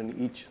cluster in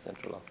each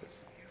central office,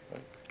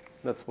 right?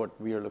 That's what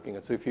we are looking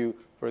at. So if you,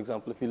 for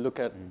example, if you look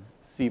at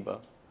SIBA,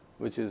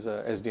 which is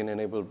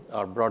SDN-enabled,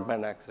 our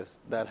broadband access,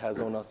 that has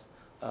ONOS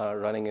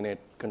running in it,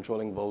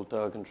 controlling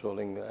Volta,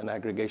 controlling an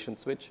aggregation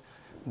switch.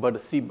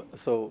 But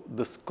so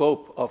the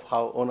scope of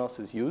how ONOS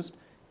is used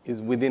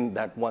is within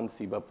that one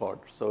SIBA pod.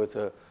 So it's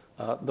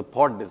the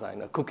pod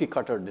design, a cookie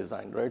cutter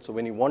design, right? So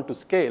when you want to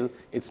scale,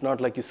 it's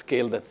not like you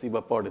scale that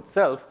SIBA pod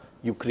itself,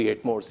 you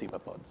create more SIBA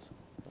pods.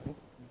 Right?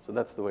 So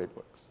that's the way it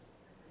works.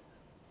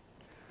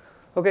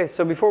 Okay,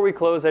 so before we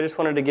close, I just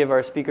wanted to give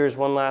our speakers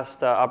one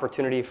last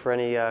opportunity for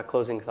any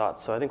closing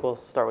thoughts. So I think we'll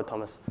start with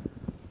Thomas.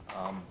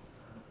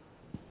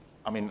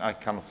 I mean, I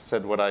kind of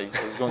said what I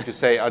was going to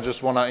say. I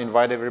just want to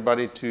invite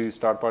everybody to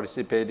start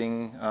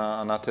participating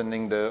and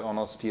attending the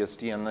ONOS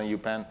TST and the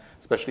UPenn,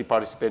 especially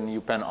participate in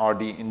UPenn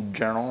RD in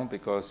general,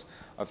 because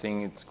I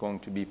think it's going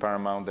to be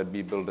paramount that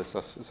we build a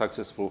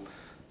successful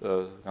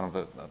kind of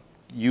a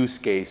use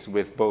case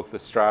with both the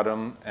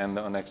Stratum and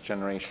the next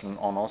generation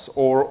ONOS,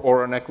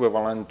 or an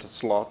equivalent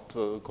slot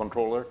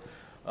controller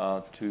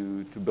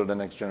to build a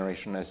next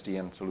generation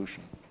SDN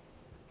solution.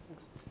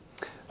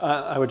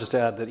 I would just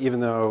add that even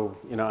though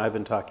I've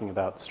been talking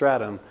about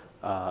Stratum,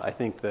 I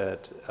think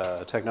that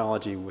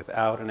technology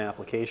without an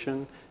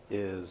application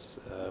is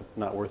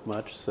not worth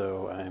much.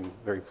 So I'm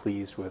very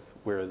pleased with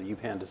where the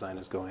UPenn design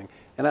is going,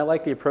 and I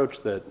like the approach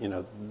that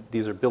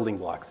these are building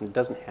blocks, and it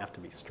doesn't have to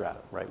be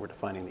Stratum, right? We're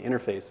defining the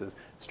interfaces.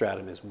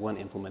 Stratum is one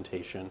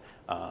implementation.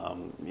 A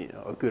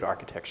good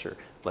architecture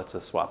lets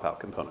us swap out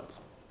components.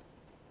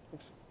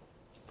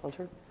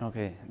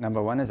 Okay,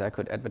 number one is I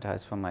could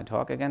advertise for my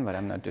talk again, but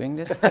I'm not doing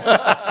this.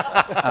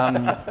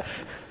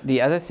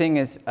 The other thing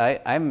is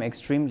I'm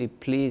extremely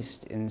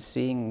pleased in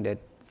seeing that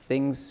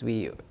things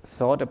we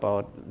thought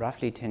about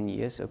roughly 10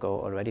 years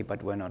ago already,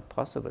 but were not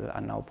possible,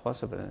 are now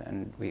possible.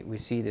 And we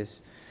see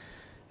this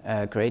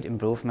great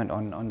improvement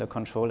on the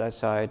controller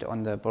side,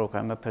 on the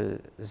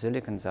programmable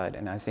silicon side.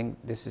 And I think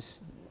this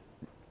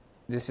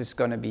is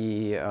going to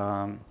be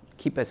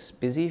keep us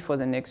busy for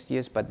the next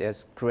years, but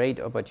there's great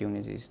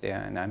opportunities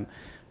there, and I'm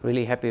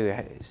really happy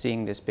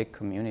seeing this big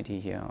community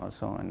here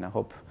also, and I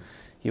hope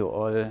you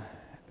all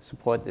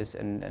support this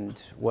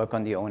and work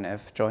on the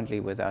ONF jointly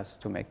with us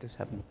to make this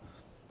happen.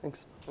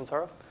 Thanks. And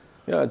Tara?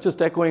 Yeah,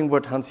 just echoing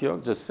what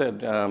Hans-Jörg just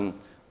said,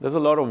 there's a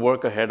lot of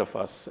work ahead of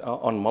us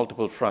on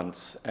multiple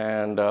fronts,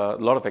 and a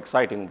lot of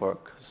exciting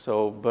work.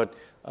 So, but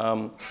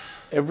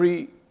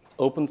every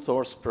open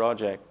source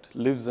project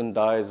lives and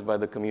dies by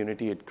the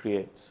community it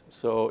creates.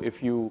 So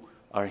if you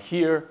are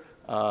here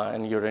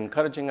and you're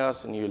encouraging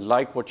us and you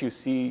like what you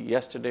see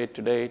yesterday,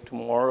 today,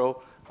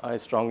 tomorrow, I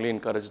strongly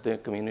encourage the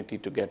community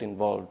to get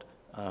involved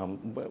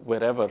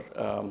wherever,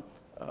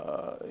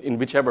 in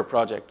whichever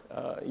project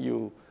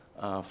you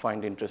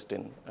find interest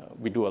in.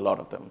 We do a lot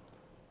of them.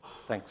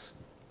 Thanks.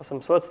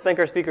 Awesome. So let's thank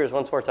our speakers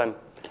once more time.